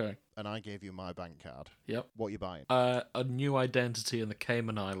Gates. Okay. And I gave you my bank card. Yep. What are you buying? A new identity in the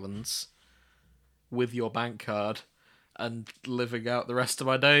Cayman Islands with your bank card and living out the rest of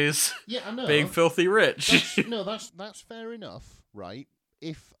my days. Yeah, I know. Being filthy rich. That's fair enough, right?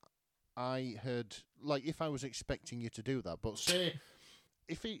 If I had... Like, if I was expecting you to do that, but say...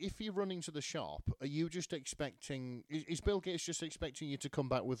 If you're running to the shop, are you just expecting... Is Bill Gates just expecting you to come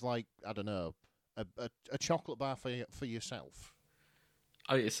back with, like, I don't know, a chocolate bar for yourself?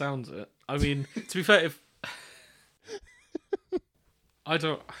 It sounds it. I mean, to be fair, if... I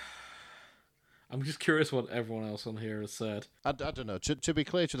I'm just curious what everyone else on here has said. I don't know. To be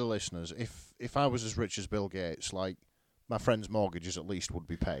clear to the listeners, if I was as rich as Bill Gates, like, my friends' mortgages at least would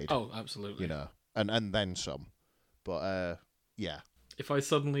be paid. Oh, absolutely. You know, and then some. But, yeah. If I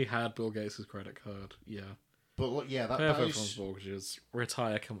suddenly had Bill Gates' credit card, yeah. But, look, yeah, Pay off that everyone's is... mortgages,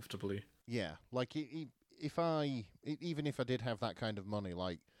 retire comfortably. Yeah, like, even if I did have that kind of money,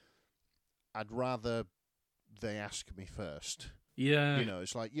 like, I'd rather they ask me first. Yeah. You know,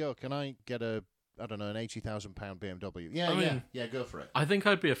 it's like, yo, can I get an £80,000 BMW? Yeah, I mean, yeah, go for it. I think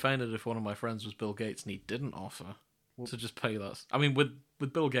I'd be offended if one of my friends was Bill Gates and he didn't offer to just pay that. I mean,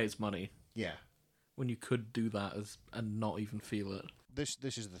 with Bill Gates' money, Yeah. when you could do that and not even feel it. This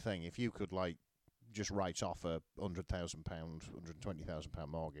is the thing. If you could, like, just write off a £100,000, £120,000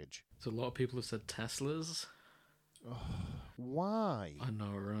 mortgage. So a lot of people have said Teslas. Why? I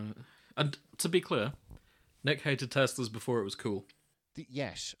know, right? And to be clear, Nick hated Teslas before it was cool.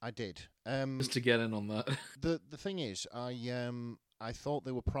 Yes, I did. Just to get in on that. The thing is, I thought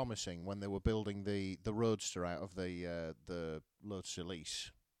they were promising when they were building the Roadster out of the Lotus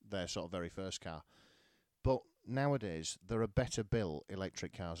Elise, their sort of very first car. But nowadays, there are better built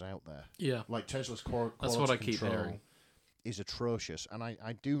electric cars out there. Yeah. Like Tesla's quality That's what I keep control hearing. is atrocious, and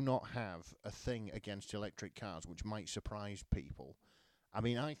I do not have a thing against electric cars, which might surprise people. I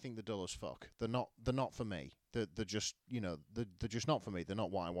mean, I think they're dull as fuck. They're not for me. They're just, you know, they're just not for me. They're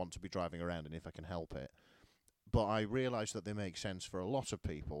not what I want to be driving around in if I can help it. But I realise that they make sense for a lot of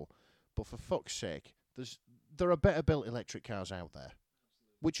people. But for fuck's sake, there are better built electric cars out there,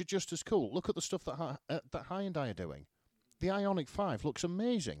 which are just as cool. Look at the stuff that Hyundai are doing. The Ioniq 5 looks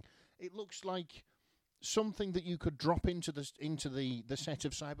amazing. It looks like something that you could drop into the set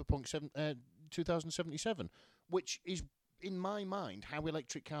of Cyberpunk 2077, which is, in my mind, how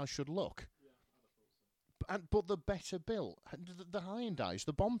electric cars should look. But the better built, the Hyundais,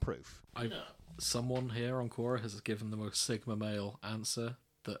 the bomb-proof. Someone here on Quora has given the most Sigma male answer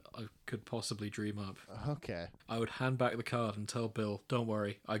that I could possibly dream up. Okay. I would hand back the card and tell Bill, don't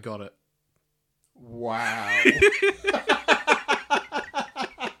worry, I got it. Wow.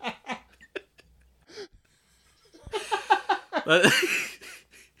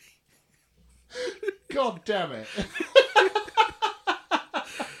 God damn it.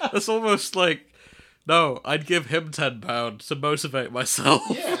 That's almost like, no, I'd give him £10 to motivate myself.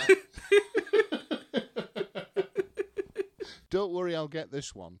 Yeah. Don't worry, I'll get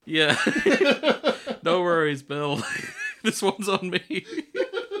this one. Yeah. No worries, Bill. This one's on me.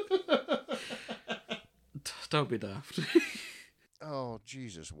 Don't be daft. Oh,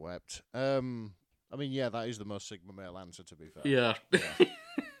 Jesus wept. I mean, yeah, that is the most Sigma male answer, to be fair. Yeah.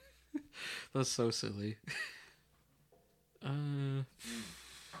 That's so silly.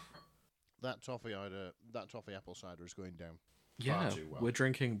 That toffee apple cider is going down. Yeah, too well. We're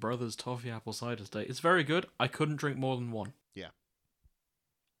drinking Brothers Toffee Apple Cider today. It's very good. I couldn't drink more than one. Yeah.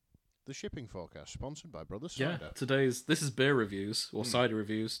 The shipping forecast, sponsored by Brothers Yeah, Cider. this is beer reviews, or cider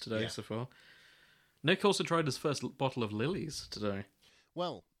reviews today so far. Nick also tried his first bottle of Lily's today.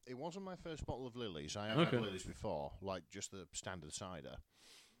 Well, it wasn't my first bottle of Lily's. I have had Lily's before, like just the standard cider.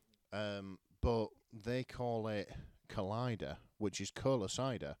 But they call it Collider, which is cola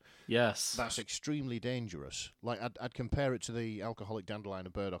cider. Yes. That's extremely dangerous. Like, I'd compare it to the alcoholic dandelion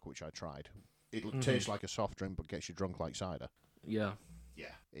of burdock, which I tried. It tastes like a soft drink, but gets you drunk like cider. Yeah.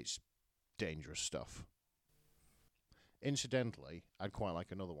 Yeah. It's dangerous stuff. Incidentally, I'd quite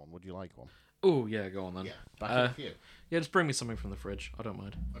like another one. Would you like one? Oh, yeah, go on then. Yeah, back in a few. Yeah, just bring me something from the fridge. I don't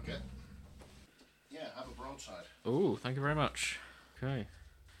mind. Okay. Yeah, have a broadside. Oh, thank you very much. Okay.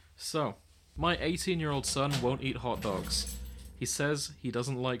 So, my 18-year-old son won't eat hot dogs. He says he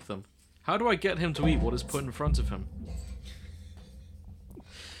doesn't like them. How do I get him to eat what is put in front of him?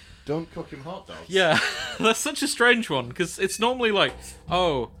 Don't cook him hot dogs. Yeah, that's such a strange one, because it's normally like,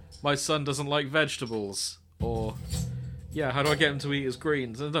 oh, my son doesn't like vegetables, or, yeah, how do I get him to eat his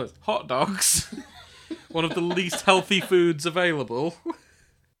greens? And no, hot dogs. One of the least healthy foods available.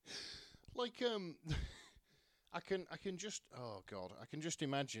 Like, I can just, oh God, I can just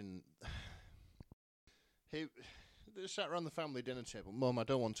imagine. They sat around the family dinner table. Mum, I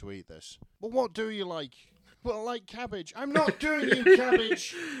don't want to eat this. Well, what do you like? Well, I like cabbage. I'm not doing you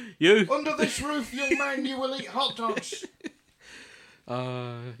cabbage. You? Under this roof, young man, you will eat hot dogs.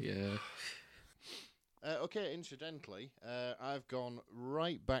 Yeah. Okay, incidentally, I've gone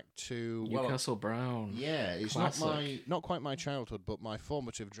right back to Newcastle Brown. Yeah, it's Classic. not quite my childhood, but my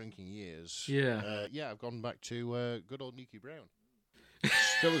formative drinking years. Yeah. Yeah, I've gone back to good old Nuki Brown.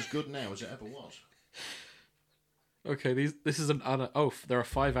 Still as good now as it ever was. Okay, this is an there are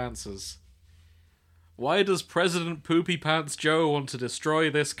 5 answers. Why does President Poopy Pants Joe want to destroy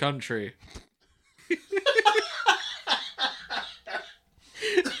this country?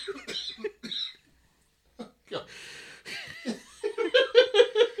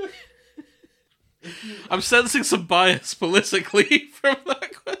 I'm sensing some bias politically from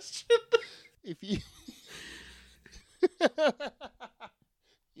that question. If you...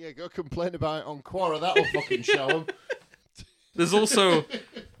 Yeah, go complain about it on Quora. That'll fucking show them. There's also...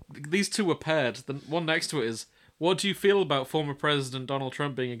 These two are paired. The one next to it is, what do you feel about former President Donald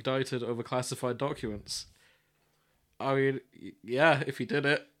Trump being indicted over classified documents? I mean, yeah, if he did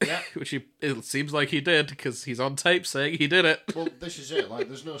it. Yeah. Which it seems like he did, because he's on tape saying he did it. Well, this is it. Like,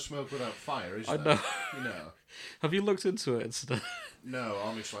 there's no smoke without fire, is there? I know. You know. Have you looked into it instead? No,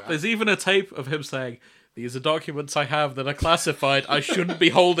 honestly. There's even a tape of him saying, these are documents I have that are classified. I shouldn't be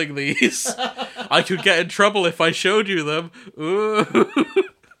holding these. I could get in trouble if I showed you them. Ooh.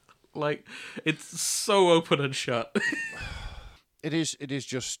 Like, it's so open and shut. It is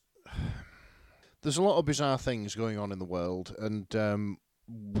just... There's a lot of bizarre things going on in the world, and,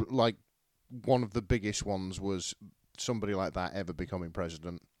 like, one of the biggest ones was somebody like that ever becoming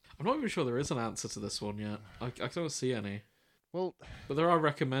president. I'm not even sure there is an answer to this one yet. I don't see any. Well... But there are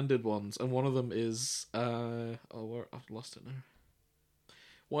recommended ones, and one of them is... I've lost it now.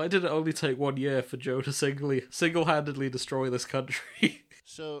 Why did it only take 1 year for Joe to single-handedly destroy this country?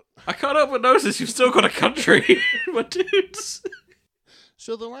 So... I can't help but notice you've still got a country, my dudes.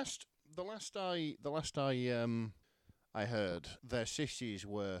 So the last I heard, their cities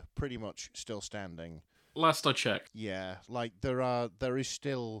were pretty much still standing. Last I checked. Yeah, like there is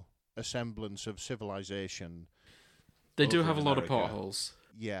still a semblance of civilization. They do over have a in lot of America. potholes.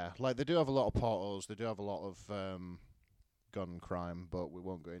 Yeah, like they do have a lot of potholes. They do have a lot of gun crime, but we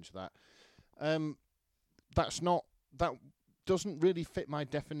won't go into that. That doesn't really fit my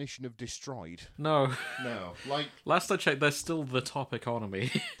definition of destroyed. No. No, like Last I checked, they're still the top economy.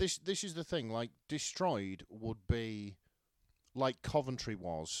 this is the thing. Like destroyed would be like Coventry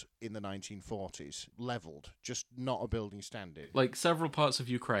was in the 1940s, leveled, just not a building standing. Like several parts of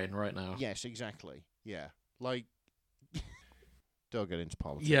Ukraine right now. Yes, exactly. Yeah, like don't get into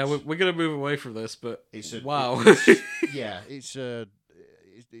politics. Yeah, we're gonna move away from this, but wow. Yeah, it's a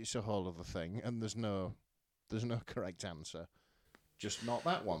whole other thing, and there's no correct answer. Just not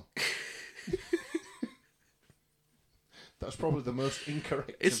that one. That's probably the most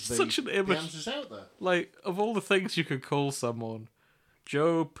incorrect It's of such an the image. answers out there. Like, of all the things you could call someone,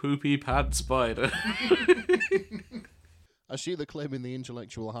 Joe Poopy Pad Spider. I see the claim in the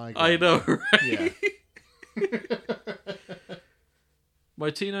intellectual high ground. I know, right? Yeah. My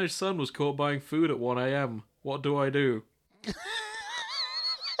teenage son was caught buying food at 1 a.m. What do I do?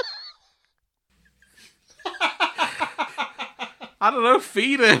 I don't know,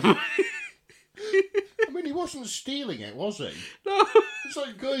 feed him. I mean, he wasn't stealing it, was he? No. It's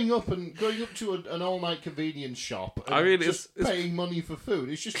like going up to an all-night convenience shop and I mean, just it's paying money for food.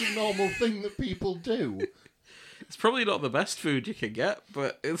 It's just a normal thing that people do. It's probably not the best food you can get,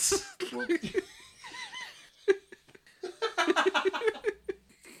 but it's...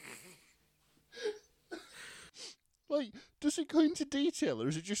 Like, does it go into detail, or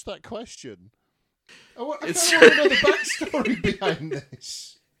is it just that question? I want to know the backstory behind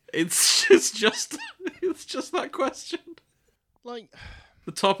this. It's just that question. Like,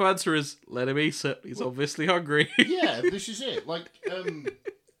 the top answer is, let him eat it. He's obviously hungry. yeah, this is it. Like,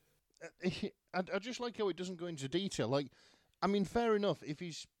 I just like how it doesn't go into detail. Like, I mean, fair enough. If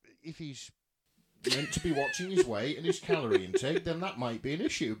he's meant to be watching his weight and his calorie intake, then that might be an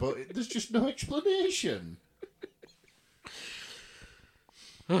issue. But there's just no explanation.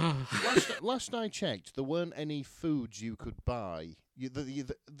 Last I checked, there weren't any foods you could buy.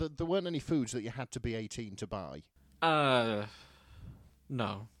 There weren't any foods that you had to be 18 to buy.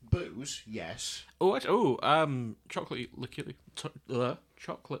 No. Booze, yes. Chocolate liqueur.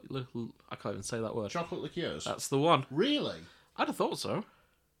 I can't even say that word. Chocolate liqueurs. That's the one. Really? I'd have thought so.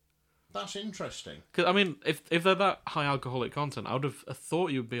 That's interesting. Because I mean, if they're that high alcoholic content, I would have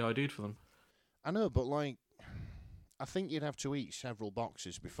thought you'd be ID'd for them. I know, but like, I think you'd have to eat several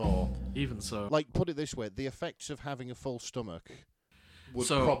boxes before. Even so. Like, put it this way, the effects of having a full stomach would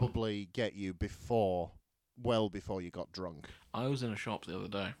So- probably get you well before you got drunk. I was in a shop the other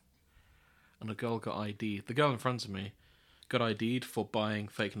day, and a girl got ID'd. The girl in front of me got ID'd for buying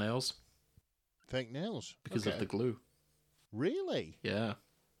fake nails Fake nails? because Okay. of the glue. Really? Yeah.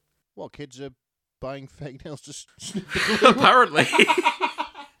 What, kids are buying fake nails to snip the glue? Apparently.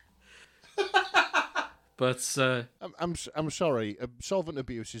 But I'm sorry. Solvent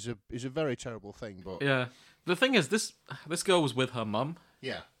abuse is a very terrible thing, but yeah, the thing is, this girl was with her mum,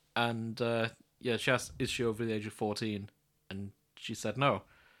 yeah. and she asked, "Is she over the age of 14?" And she said no.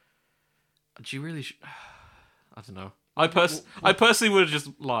 And she really, I don't know. I personally would have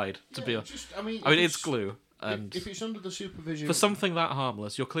just lied. To be honest, I mean, it's glue. And if it's under the supervision for something that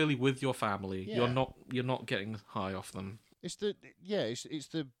harmless, you're clearly with your family. Yeah. You're not getting high off them. it's the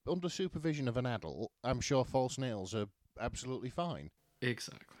under supervision of an adult. I'm sure false nails are absolutely fine.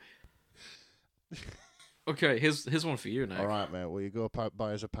 Exactly. Okay, here's one for you, Nick. All right, mate. Will you go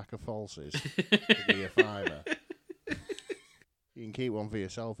buy us a pack of falsies? Give me a fiver. You can keep one for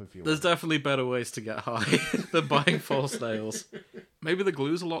yourself if you There's want. definitely better ways to get high than buying false nails. Maybe the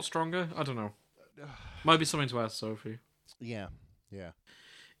glue's a lot stronger. I don't know. Might be something to ask Sophie. Yeah.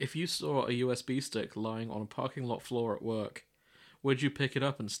 If you saw a USB stick lying on a parking lot floor at work, would you pick it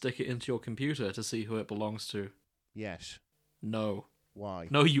up and stick it into your computer to see who it belongs to? Yes. No. Why?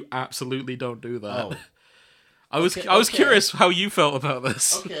 No, you absolutely don't do that. Oh. I was Okay. curious how you felt about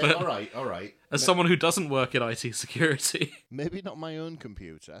this. Okay. but All right. as someone who doesn't work in IT security, Maybe not my own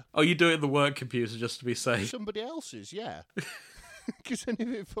computer. oh, you do it in the work computer just to be safe. Somebody else's, yeah. Because then if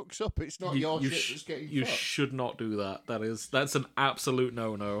it fucks up, it's not your shit that's getting You fucked. should not do that. That's an absolute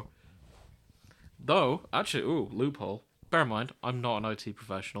no-no. Though, actually, loophole. Bear in mind, I'm not an IT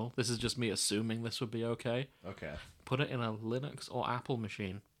professional. This is just me assuming this would be okay. Okay. Put it in a Linux or Apple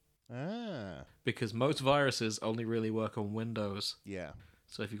machine. Ah. Because most viruses only really work on Windows. Yeah.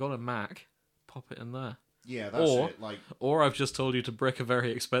 So if you've got a Mac, pop it in there. Yeah, that's Or- it. Like, Or I've just told you to brick a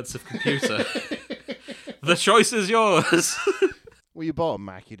very expensive computer. The choice is yours. well, you bought a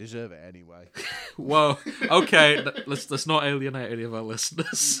Mac, you deserve it anyway. Whoa. Okay, let's not alienate any of our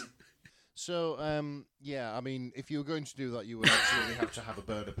listeners. So, yeah, I mean, if you were going to do that, you would absolutely have to have a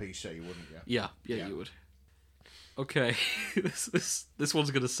burner PC, wouldn't you? Yeah, Yeah. you would. Okay, this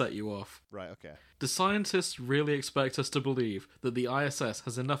one's going to set you off. Right, okay. Do scientists really expect us to believe that the ISS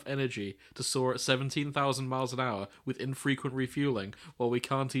has enough energy to soar at 17,000 miles an hour with infrequent refueling while we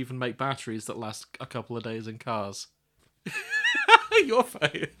can't even make batteries that last a couple of days in cars? Your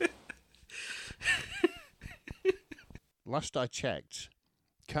face. Last I checked,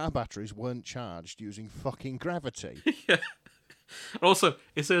 car batteries weren't charged using fucking gravity. Yeah. And also,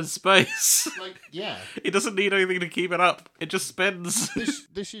 it's in space. Like, yeah. It doesn't need anything to keep it up. It just spins.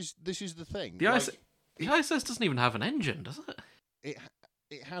 This is the thing. The Like, ISS doesn't even have an engine, does it?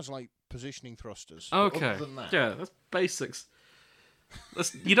 it has like positioning thrusters. but Okay. Other than that, Yeah, that's basics.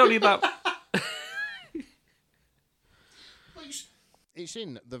 You don't need that. it's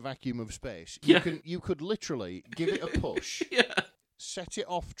in the vacuum of space. Yeah. You could literally give it a push, Yeah. set it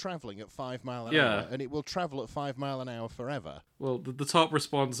off travelling at 5 mile an Yeah. hour, and it will travel at 5 mile an hour forever. Well, the top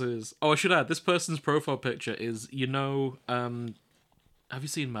response is... Oh, I should add, this person's profile picture is, have you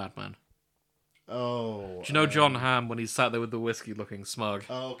seen Mad Men? Oh. Do you know John Hamm when he's sat there with the whiskey looking smug?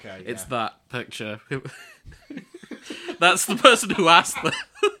 Oh, okay. It's that picture. That's the person who asked that.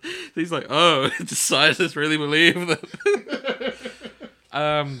 He's like, oh, do scientists really believe that?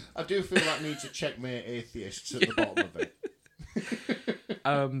 I do feel that needs a checkmate atheists at the bottom of it.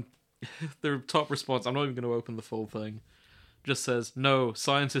 The top response, I'm not even going to open the full thing, just says, no,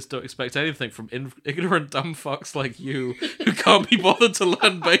 scientists don't expect anything from ignorant dumb fucks like you who can't be bothered to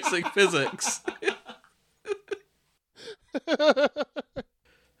learn basic physics.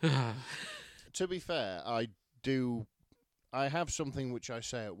 To be fair, I have something which I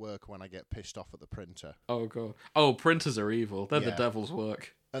say at work when I get pissed off at the printer. Oh, God. Oh, printers are evil. They're the Yeah. devil's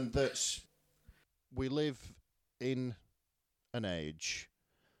work. And that's... We live in an age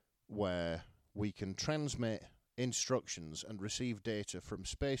where we can transmit instructions and receive data from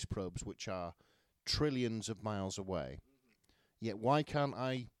space probes which are trillions of miles away. Yet why can't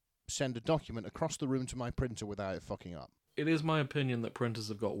I send a document across the room to my printer without it fucking up? It is my opinion that printers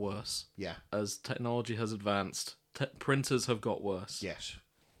have got worse. Yeah. As technology has advanced, printers have got worse. Yes.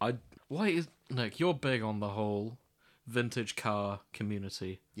 Nick, you're big on the whole vintage car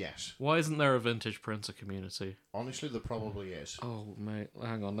community. Yes. Why isn't there a vintage printer community? Honestly, there probably is. Oh, mate,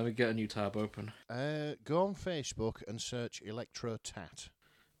 hang on, let me get a new tab open. Go on Facebook and search ElectroTat.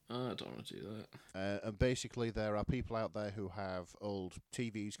 I don't want to do that. And basically, there are people out there who have old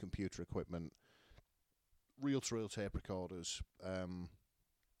TVs, computer equipment, reel-to-reel tape recorders,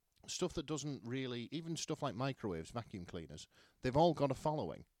 stuff that doesn't really... Even stuff like microwaves, vacuum cleaners. They've all got a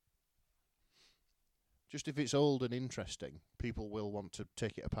following. Just if it's old and interesting, people will want to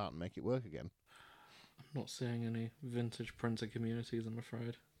take it apart and make it work again. I'm not seeing any vintage printer communities, I'm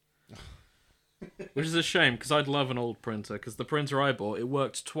afraid. Which is a shame, because I'd love an old printer, because the printer I bought, it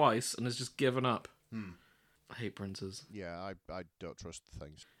worked twice and has just given up. I hate printers. Yeah, I don't trust the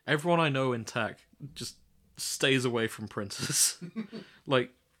things. Everyone I know in tech just stays away from printers.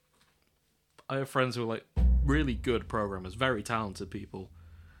 Like, I have friends who are like really good programmers, very talented people.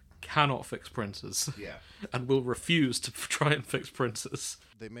 cannot fix printers Yeah. and will refuse to try and fix printers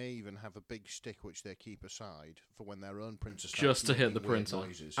They may even have a big stick which they keep aside for when their own printer starts just to hit making the weird printer.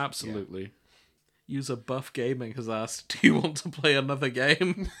 noises. Absolutely. User Buff Gaming has asked, do you want to play another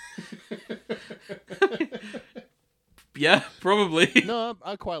game? Yeah, probably. Yeah. No,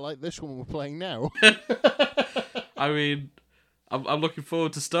 I quite like this one we're playing now. I mean, I'm looking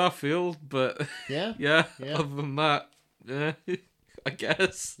forward to Starfield, but Yeah? yeah, Yeah. other than that, yeah, I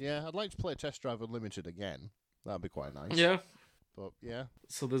guess. Yeah, I'd like to play Test Drive Unlimited again. That'd be quite nice. Yeah. But yeah,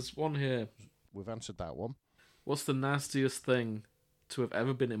 So there's one here. we've answered that one. What's the nastiest thing to have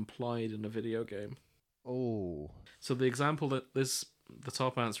ever been implied in a video game? Oh, So the example that the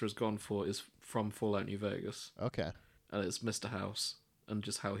top answer has gone for is from Fallout New Vegas, okay. and it's Mr. House and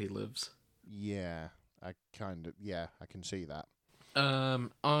just how he lives. Yeah, I can see that.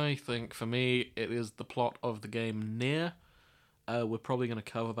 I think for me it is the plot of the game Nier. We're probably going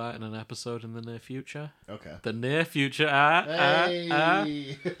to cover that in an episode in the near future. Okay. The near future.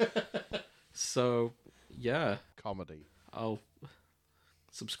 Hey! So, yeah, Comedy. I'll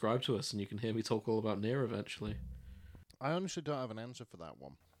subscribe to us and you can hear me talk all about Nier eventually. I honestly don't have an answer for that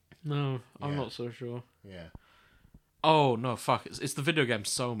one. No, I'm Yeah. not so sure. Yeah. Oh, no, fuck. It's the video game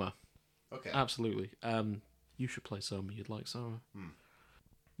Soma. Okay. Absolutely. You should play Soma. You'd like Soma. Hmm.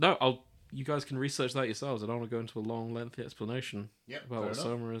 No, you guys can research that yourselves. I don't want to go into a long, lengthy explanation Yep, about what fair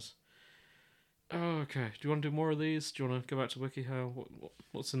Soma is. Oh, okay. Do you want to do more of these? Do you want to go back to WikiHow?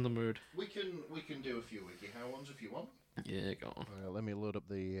 What's in the mood? We can do a few WikiHow ones if you want. Yeah, go on. Let me load up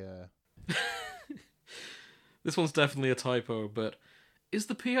the. This one's definitely a typo, but is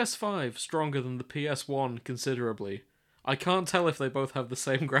the PS5 stronger than the PS1 considerably? I can't tell if they both have the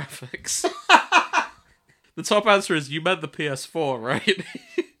same graphics. The top answer is you meant the PS4, right?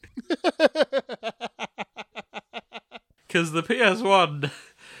 Because the PS1,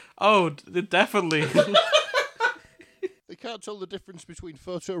 it definitely. They can't tell the difference between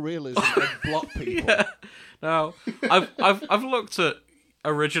photorealism and block people. Yeah. Now, I've looked at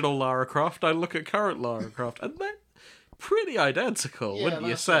original Lara Croft. I look at current Lara Croft, and they're pretty identical, Yeah, wouldn't you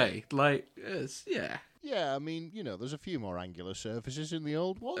that's say? Like, yeah. Yeah, I mean, there's a few more angular surfaces in the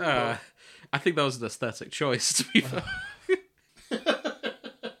old one. I think that was an aesthetic choice, to be fair.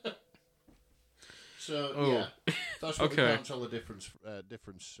 So Oh. yeah, that's what Okay. we can't tell the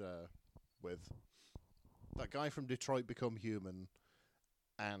difference with. That guy from Detroit Become Human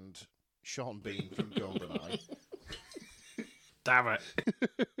and Sean Bean from GoldenEye. Damn it.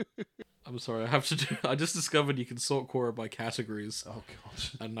 I'm sorry, I just discovered you can sort Quora by categories. Oh god.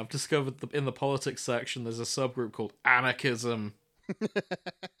 And I've discovered in the politics section there's a subgroup called anarchism.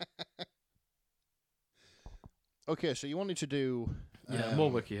 Okay, so you wanted to do. Yeah,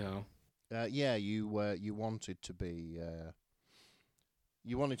 more WikiHow. Yeah, you wanted to be.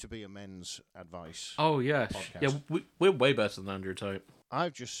 You wanted to be a men's advice. Oh, yeah. Podcast. Yeah, we're way better than Andrew Tate.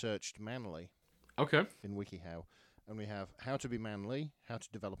 I've just searched manly Okay. in WikiHow, and we have how to be manly, how to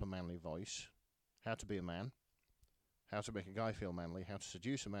develop a manly voice, how to be a man, how to make a guy feel manly, how to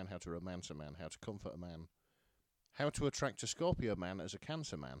seduce a man, how to romance a man, how to comfort a man, how to attract a Scorpio man as a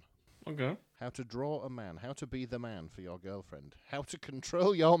Cancer man, Okay. how to draw a man, how to be the man for your girlfriend, how to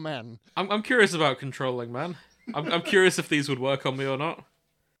control your man. I'm curious about controlling, man. I'm curious if these would work on me or not.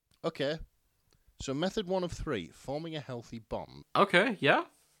 Okay. So method 1 of 3, forming a healthy bond. Okay, yeah.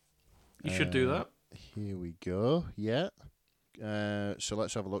 You should do that. Here we go. Yeah. So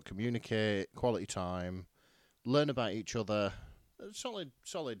let's have a look. Communicate, quality time, learn about each other. Solid.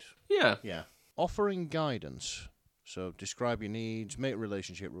 Yeah. Yeah. Offering guidance. So describe your needs, make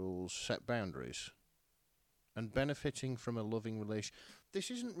relationship rules, set boundaries. And benefiting from a loving relation.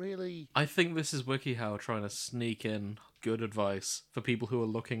 This isn't really... I think this is WikiHow trying to sneak in good advice for people who are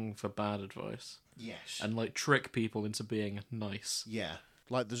looking for bad advice. Yes. And, like, trick people into being nice. Yeah.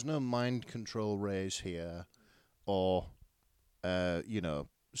 Like, there's no mind control rays here, or,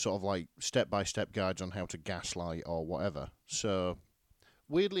 sort of like step-by-step guides on how to gaslight or whatever. So,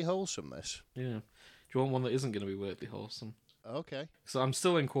 weirdly wholesome, this. Yeah. Do you want one that isn't going to be weirdly wholesome? Okay. So I'm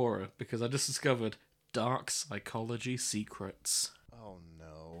still in Quora because I just discovered dark psychology secrets. Oh,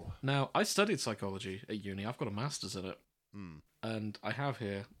 no. Now, I studied psychology at uni. I've got a master's in it. Hmm. And I have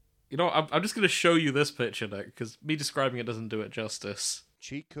here... I'm just going to show you this picture, Nick, because me describing it doesn't do it justice.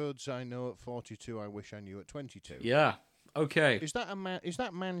 Cheat codes I know at 42, I wish I knew at 22. Yeah. Okay. Is that a man? Is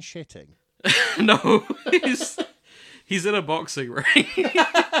that man shitting? No, he's in a boxing ring.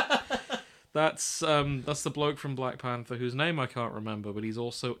 That's the bloke from Black Panther whose name I can't remember, but he's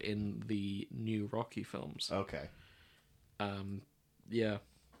also in the new Rocky films. Okay. Yeah.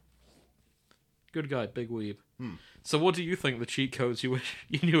 Good guy, big weeb. So what do you think the cheat codes you wish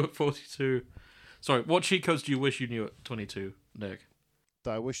you knew at 42? Sorry, what cheat codes do you wish you knew at 22, Nick?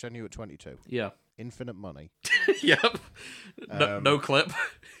 That I wished I knew at 22. Yeah. Infinite money. Yep. No clip.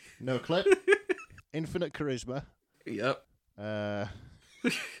 No clip. Infinite charisma. Yep. Uh,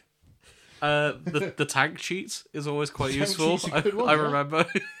 the tank cheat is always quite Tank useful. cheat's a good one, I yeah. remember.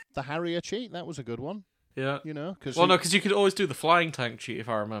 the Harrier cheat, that was a good one. Yeah. You know, because Well, no, because you could always do the flying tank cheat if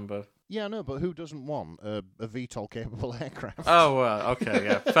I remember. yeah, no, but who doesn't want a VTOL capable aircraft? Oh, okay,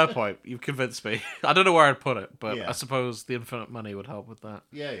 yeah, fair point. You've convinced me. I don't know where I'd put it, but Yeah. I suppose the infinite money would help with that.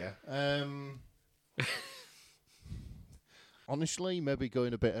 Yeah. Honestly, maybe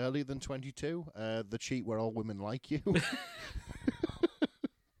going a bit earlier than 22. The cheat where all women like you.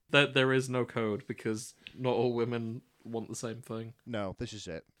 There is no code because not all women want the same thing. No, this is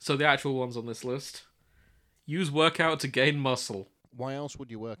it. So the actual ones on this list: use workout to gain muscle. Why else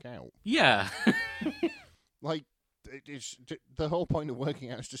would you work out? Yeah. Like, it's the whole point of working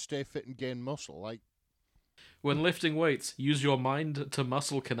out is to stay fit and gain muscle. Like, When lifting weights, use your mind to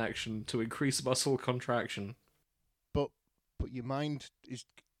muscle connection to increase muscle contraction. but your mind is.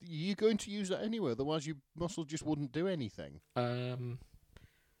 You're going to use that anyway, otherwise your muscle just wouldn't do anything.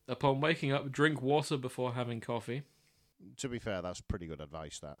 Upon waking up, drink water before having coffee. To be fair, that's pretty good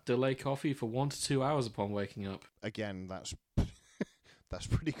advice. That Delay coffee for 1 to 2 hours upon waking up. again, that's that's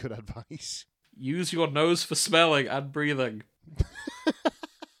pretty good advice. Use your nose for smelling and breathing.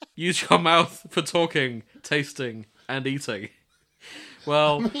 Use your mouth for talking, tasting, and eating.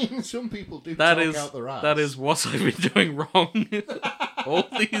 Well, I mean, some people do that talk is out their ass. that is what I've been doing wrong all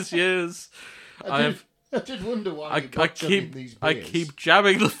these years. I did wonder why you I chugging these beers. keep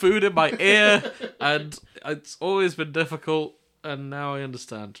jamming the food in my ear, and it's always been difficult. And now I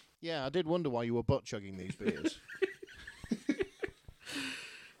understand. Yeah, I did wonder why you were butt chugging these beers.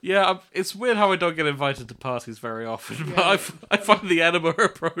 Yeah, it's weird how I don't get invited to parties very often, but I find the enema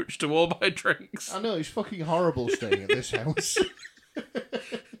approach to all my drinks. I know, it's fucking horrible staying at this house.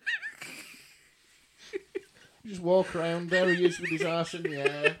 Just walk around, there he is with his arse in the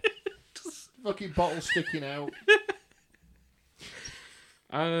air. Fucking bottle sticking out.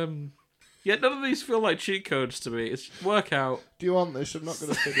 Yeah, none of these feel like cheat codes to me. It's workout. Do you want this? I'm not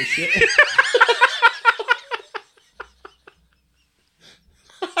going to finish it.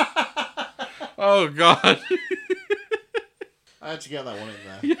 Oh, God. I had to get that one in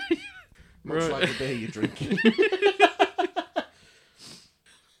there. Much Right. like the beer you're drinking.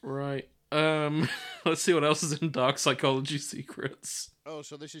 Right. Let's see what else is in Dark Psychology Secrets. Oh,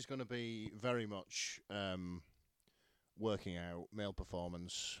 so this is going to be very much working out, male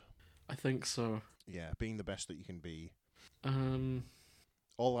performance. I think so. Yeah, being the best that you can be. Um,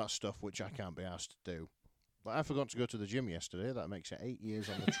 All that stuff which I can't be asked to do. Like, I forgot to go to the gym yesterday. That makes it 8 years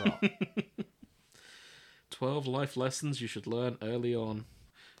on the trot. 12 life lessons you should learn early on.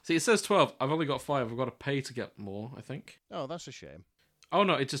 See, it says 12. I've only got 5. I've got to pay to get more, I think. Oh, that's a shame. Oh,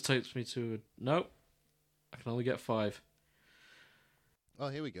 no, it just takes me to... No. I can only get 5. Oh,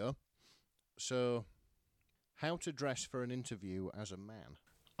 here we go. So, how to dress for an interview as a man.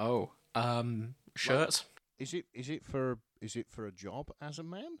 Oh. Shirt? Is it for a job as a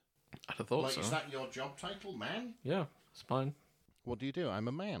man? I'd have thought Like, so. is that your job title, man? Yeah, it's fine. What do you do? I'm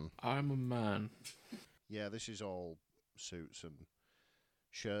a man. I'm a man. Yeah, this is all suits and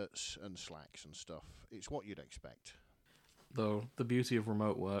shirts and slacks and stuff. It's what you'd expect. Though, the beauty of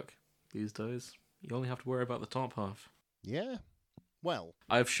remote work these days, you only have to worry about the top half. Yeah. Well,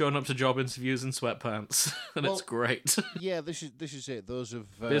 I've shown up to job interviews in sweatpants, and it's great. yeah, this is it. Those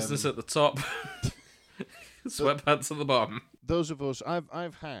of Business at the top, sweatpants at the bottom. those of us,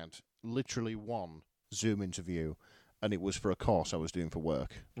 I've had literally one Zoom interview, and it was for a course I was doing for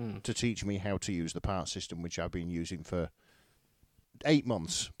work to teach me how to use the part system, which I've been using for 8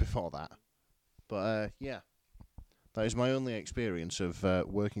 months before that. But yeah, that is my only experience of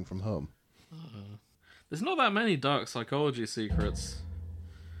working from home. There's not that many Dark Psychology Secrets.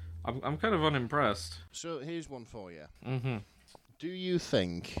 I'm kind of unimpressed. So here's one for you. Mm-hmm. Do you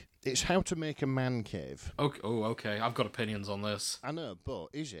think it's how to make a man cave? Okay. Oh, okay. I've got opinions on this. I know, but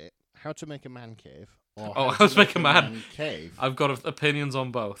is it how to make a man cave? Or Oh, how how to to make a man cave? I've got opinions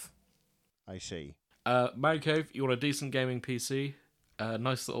on both. I see. Man cave. You want a decent gaming PC?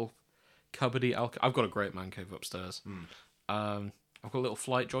 Nice little cupboardy. I've got a great man cave upstairs. I've got a little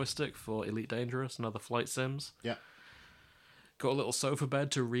flight joystick for Elite Dangerous and other flight sims. Yeah. Got a little sofa bed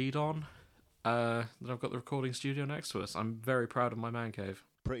to read on. Then I've got the recording studio next to us. I'm very proud of my man cave.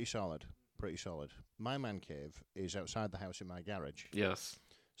 Pretty solid. Pretty solid. My man cave is outside the house in my garage. Yes.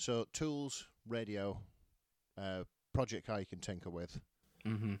 So tools, radio, project car you can tinker with.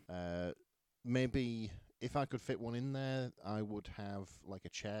 Mm-hmm. Maybe if I could fit one in there, I would have like a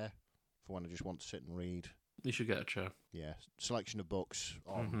chair for when I just want to sit and read. You should get a chair. Yeah, selection of books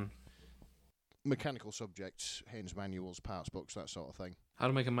on mechanical subjects, Haynes manuals, parts books, that sort of thing. How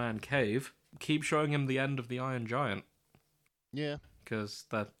to make a man cave. Keep showing him the end of the Iron Giant, Yeah, because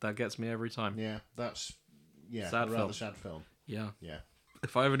that gets me every time. yeah, that's Sad a rather film. sad film. Yeah. Yeah,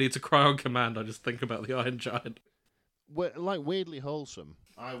 If I ever need to cry on command, I just think about the Iron Giant. like weirdly wholesome.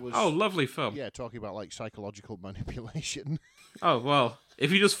 I was Lovely film. talking about like psychological manipulation. Oh, well,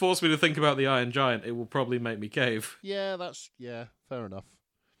 if you just force me to think about the Iron Giant, it will probably make me cave. Yeah, fair enough.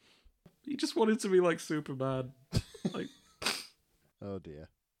 He just wanted to be like Superman. Like, Oh dear.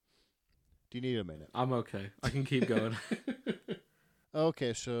 Do you need a minute? I'm okay. I can keep going.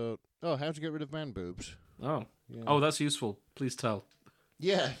 Okay, so how to get rid of man boobs? Oh. Yeah. Oh, that's useful. Please tell.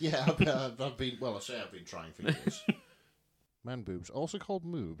 Yeah. I've been I've been trying for years. Man boobs, also called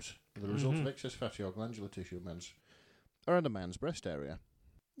moobs, are the result of excess fatty or glandular tissue around a man's breast area.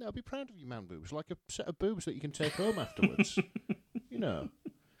 Now, be proud of your man boobs, like a set of boobs that you can take home afterwards. You know.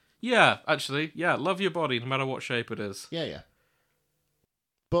 Yeah, actually. Yeah, love your body no matter what shape it is. Yeah.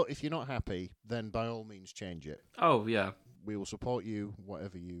 But if you're not happy, then by all means change it. Oh, yeah. We will support you,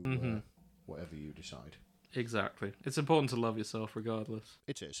 whatever you decide. Exactly. It's important to love yourself regardless.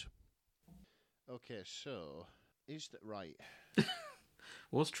 It is. Okay, so is that right?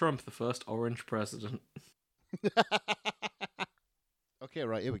 Was Trump the first orange president? Okay,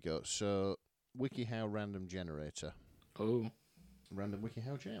 right, here we go. So, WikiHow random generator. Oh. Random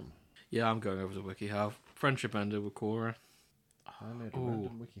WikiHow gem. Yeah, I'm going over to WikiHow. Friendship ended with Cora. I made a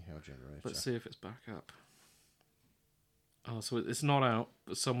random WikiHow generator. Let's see if it's back up. Oh, so it's not out,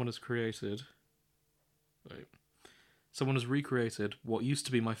 but someone has created... Wait. Someone has recreated what used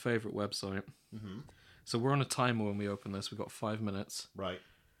to be my favourite website. Mm-hmm. So we're on a timer when we open this. We've got 5 minutes. Right.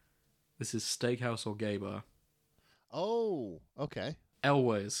 This is Steakhouse or Gay Bar. Oh, okay.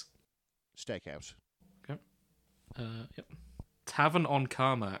 Elways. Steakhouse. Okay. Yep. Tavern on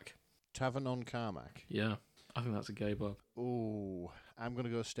Carmack. Tavern on Carmack. Yeah, I think that's a gay bar. Ooh, I'm going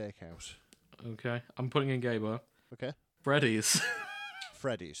to go steakhouse. Okay, I'm putting in gay bar. Okay. Freddy's.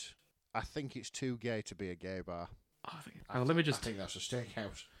 Freddy's. I think it's too gay to be a gay bar. Let me just... I think that's a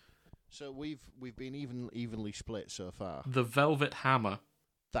steakhouse. So we've been evenly split so far. The Velvet Hammer.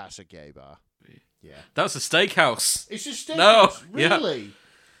 That's a gay bar. Yeah. That's a steakhouse. It's a steakhouse? No, Really? Yeah.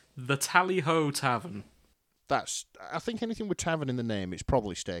 The Tally Ho Tavern. I think anything with tavern in the name, it's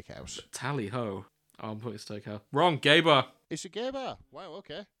probably steakhouse. Tally Ho. Oh, I'm putting steakhouse. Wrong, gay bar. It's a gay bar. Wow,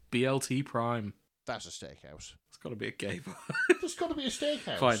 okay. BLT Prime. That's a steakhouse. It's got to be a gay bar. There's got to be a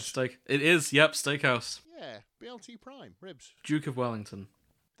steakhouse. Fine, steak. It is, yep, steakhouse. Yeah, BLT Prime, ribs. Duke of Wellington.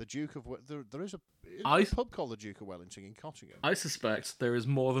 The Duke of... There is a pub called the Duke of Wellington in Cottingham. I suspect there is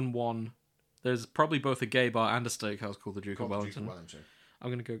more than one. There's probably both a gay bar and a steakhouse called the Duke of Wellington. I'm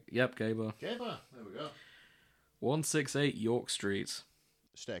going to go, yep, gay bar. Gay bar, there we go. 168 York Street.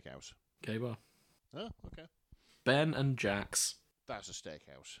 Steakhouse. Gay bar. Oh, okay. Ben and Jack's. That's a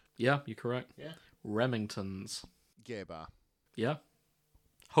steakhouse. Yeah, you're correct. Yeah. Remington's. Gay bar. Yeah.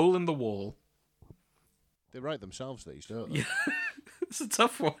 Hole in the Wall. They write themselves these, don't they? Yeah. It's a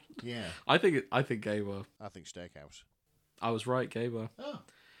tough one. Yeah. I think gay bar. I think steakhouse. I was right, gay bar. Oh.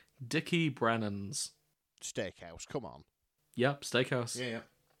 Dickie Brennan's. Steakhouse, come on. Yep, steakhouse. Yeah.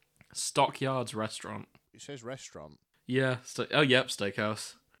 Stockyards Restaurant. It says restaurant. Yeah. Yep,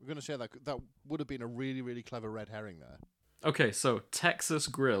 steakhouse. We're going to say that would have been a really, really clever red herring there. Okay, so Texas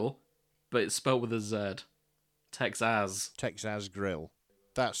Grill, but it's spelled with a Z. Texas. Texas Grill.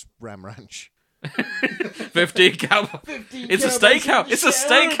 That's Ram Ranch. 15 cowboy. It's a steakhouse. It's a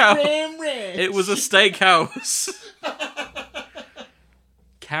steakhouse. It was a steakhouse.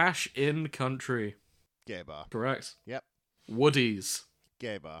 Cash in Country. Gay bar. Correct. Yep. Woody's.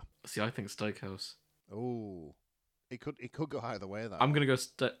 Gay bar. See, I think steakhouse. Oh. It could go either way, that I'm going to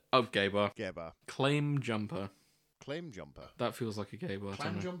go gay bar. Gay bar. Claim Jumper. Claim jumper. That feels like a gay bar.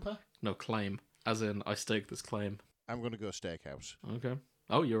 Clam jumper? No, claim. As in, I stake this claim. I'm going to go steakhouse. Okay.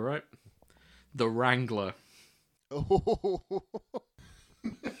 Oh, you're right. The Wrangler. Oh.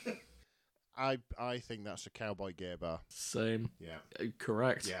 I think that's a cowboy gay bar. Same. Yeah.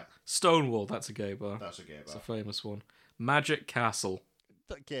 Correct. Yeah. Stonewall, that's a gay bar. That's a gay It's bar. a famous one. Magic Castle.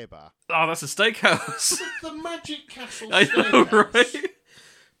 The gay bar. Oh, that's a steakhouse. The Magic Castle I know, steakhouse. right?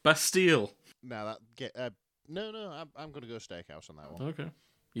 Bastille. No, no, I'm going to go steakhouse on that one. Okay.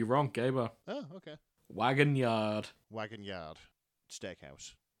 You're wrong, gay bar. Oh, okay. Wagon Yard. Wagon Yard.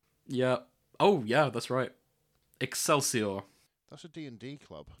 Steakhouse. Yeah. Oh, yeah, that's right. Excelsior. That's a D&D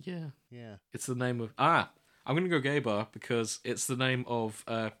club. Yeah. Yeah. It's the name of... I'm going to go gay bar because it's the name of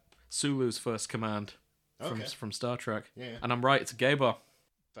Sulu's first command. Okay. from Star Trek. Yeah. And I'm right, it's a gay bar.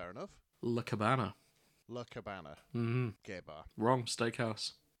 Fair enough. La Cabana. La Cabana. Mm-hmm. Gay bar. Wrong,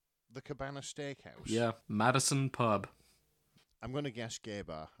 steakhouse. The Cabana Steakhouse. Yeah, Madison Pub. I'm going to guess gay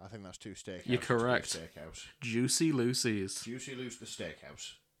bar. I think that's two steakhouses. You're correct. Steakhouse. Juicy Lucy's. Juicy Lucy the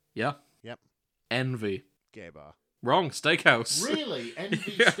Steakhouse. Yeah. Yep. Envy. Gay bar. Wrong, steakhouse. Really?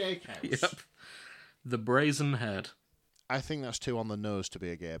 Envy Yeah. Steakhouse? Yep. The Brazen Head. I think that's too on the nose to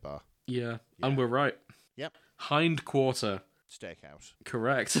be a gay bar. Yeah, and we're right. Yep. Hind Quarter. Steakhouse.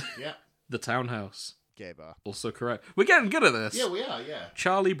 Correct. Yep. The Townhouse. Gay bar. Also correct. We're getting good at this. Yeah, we are, yeah.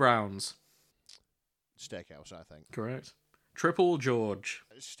 Charlie Brown's. Steakhouse, I think. Correct. Triple George.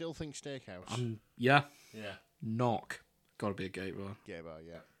 I still think steakhouse. Yeah. Yeah. Knock. Gotta be a gay bar. Gay bar,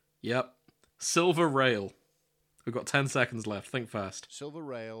 yeah. Yep. Silver Rail. We've got 10 seconds left. Think fast. Silver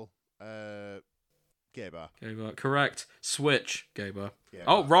Rail, gay bar. Gay bar. Correct. Switch. Gay bar. Gay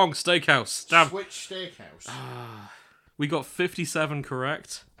Oh, bar. wrong. Steakhouse. Damn. Switch Steakhouse. We got 57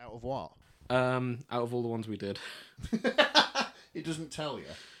 correct. Out of what? Out of all the ones we did. It doesn't tell you.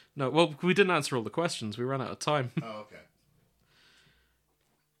 No, well, we didn't answer all the questions. We ran out of time. Oh, okay.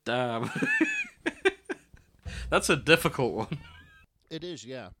 Damn. That's a difficult one. It is,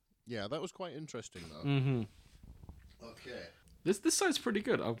 yeah. Yeah, that was quite interesting, though. Mm-hmm. Okay. This site's pretty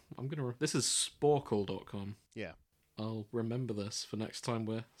good. I'm gonna. This is sporkle.com. Yeah. I'll remember this for next time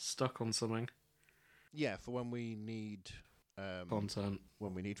we're stuck on something. Yeah, for when we need... Content.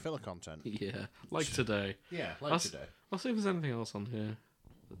 When we need filler content. Yeah, like today. Yeah, like today. I'll see if there's anything else on here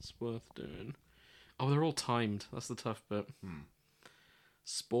that's worth doing. Oh, they're all timed. That's the tough bit.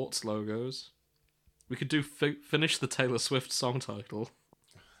 Sports logos. We could do finish the Taylor Swift song title.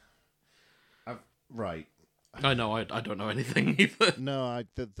 Right. I know. I don't know anything either. No,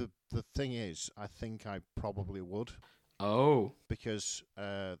 the thing is, I think I probably would, Oh. because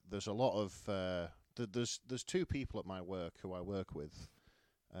there's a lot of there's two people at my work who I work with,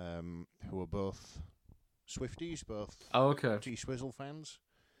 who are both Swifties, both Oh, okay. T-Swizzle fans,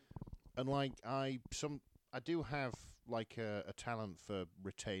 and like I do have like a talent for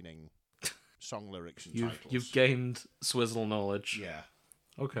retaining song lyrics and titles. You've gained Swizzle knowledge. Yeah.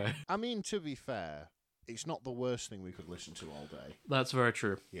 Okay. I mean, to be fair, it's not the worst thing we could listen to all day. That's very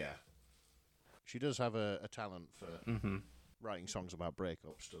true. Yeah. She does have a talent for Mm-hmm. writing songs about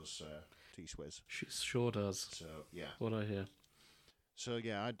breakups, does T-Swizz. She sure does. So, yeah. What I hear. So,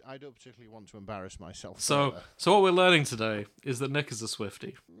 yeah, I don't particularly want to embarrass myself. So what we're learning today is that Nick is a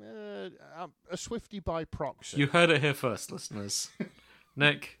Swiftie. I'm a Swiftie by proxy. You heard it here first, listeners.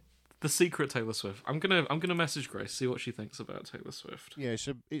 Nick, the secret Taylor Swift. I'm gonna message Grace, see what she thinks about Taylor Swift. Yeah,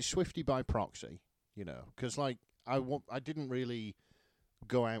 so it's Swiftie by proxy, you know, because like I didn't really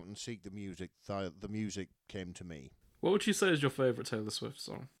go out and seek the music. The music came to me. What would you say is your favourite Taylor Swift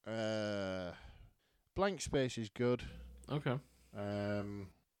song? Blank Space is good. Okay.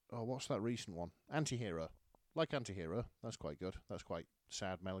 What's that recent one? Antihero. Like Antihero. That's quite good. That's quite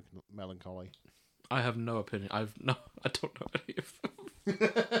sad, melancholy. I have no opinion. I don't know any of them.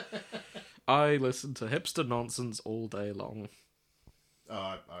 I listen to hipster nonsense all day long. Oh,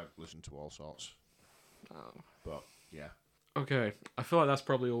 I listen to all sorts. Oh. But, yeah. Okay, I feel like that's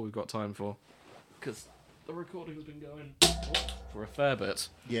probably all we've got time for. Because the recording has been going for a fair bit.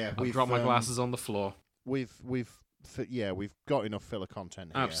 Yeah, I've dropped my glasses on the floor. We've got enough filler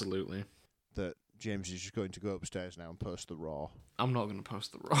content here. Absolutely. That James is just going to go upstairs now and post the raw. I'm not going to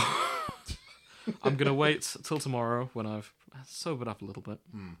post the raw. I'm going to wait till tomorrow when I've sobered up a little bit.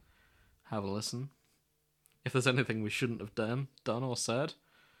 Have a listen. If there's anything we shouldn't have done or said,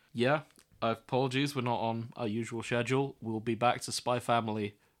 yeah, apologies, we're not on our usual schedule. We'll be back to Spy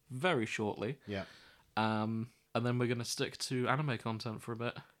Family very shortly. Yeah. And then we're going to stick to anime content for a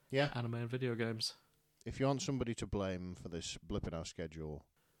bit. Yeah. Anime and video games. If you want somebody to blame for this blip in our schedule,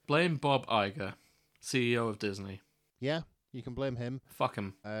 Blame Bob Iger, CEO of Disney. yeah, you can blame him. Fuck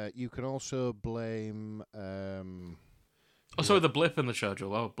him. You can also blame... Sorry, the blip in the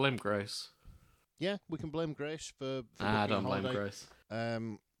schedule. Oh, blame Grace. Yeah, we can blame Grace for I booking don't a blame holiday. Grace.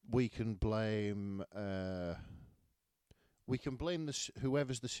 We can blame...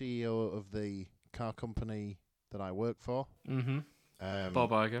 whoever's the CEO of the car company that I work for. Mm-hmm.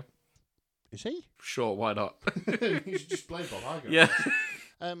 Bob Iger. Is he? Sure, why not? You should just blame Bob Iger. Yeah.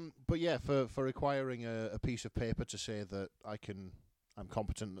 But yeah, for requiring a piece of paper to say that I'm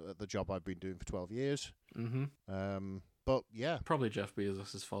competent at the job I've been doing for 12 years. Mm-hmm. But yeah. Probably Jeff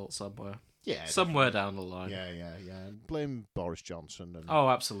Bezos' fault somewhere. Yeah. Somewhere down the line. Yeah. And blame Boris Johnson and Oh,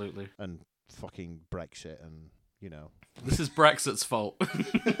 absolutely. and fucking Brexit and, you know. This is Brexit's fault.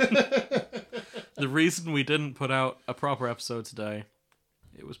 The reason we didn't put out a proper episode today,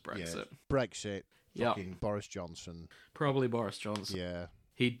 it was Brexit. Yeah, Brexit. Yeah. Fucking Boris Johnson. Probably Boris Johnson. Yeah.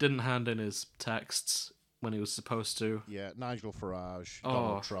 He didn't hand in his texts when he was supposed to. Yeah. Nigel Farage.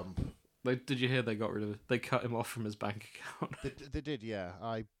 Donald Trump. Did you hear they got rid of it? They cut him off from his bank account. They did, yeah.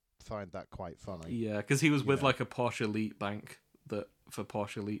 I find that quite funny. Yeah, because he was with like a posh elite bank for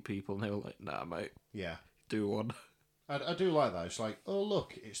posh elite people, and they were like, "Nah, mate, Yeah. do one." I do like that. It's like, oh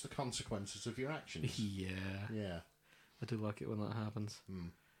look, it's the consequences of your actions. Yeah, Yeah. I do like it when that happens.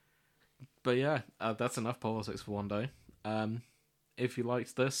 Mm. But yeah, that's enough politics for one day. If you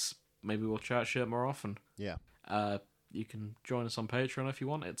liked this, maybe we'll chat shit more often. Yeah. You can join us on Patreon if you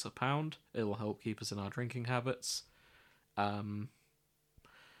want. It's £1. It'll help keep us in our drinking habits. You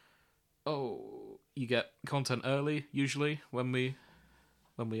get content early, usually, when we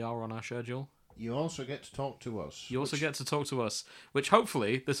are on our schedule. You also get to talk to us. You also get to talk to us, which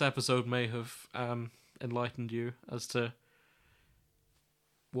hopefully this episode may have enlightened you as to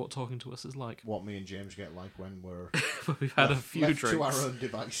what talking to us is like. What me and James get like when we're We've had a few left drinks. to our own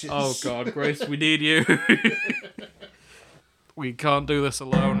devices. Oh God, Grace, we need you. We can't do this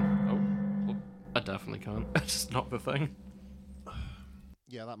alone. Oh, I definitely can't. It's just not the thing.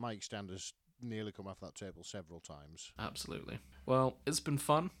 Yeah, that mic stand has nearly come off that table several times. Absolutely. Well, it's been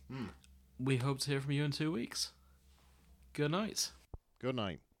fun. We hope to hear from you in 2 weeks. Good night. Good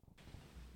night.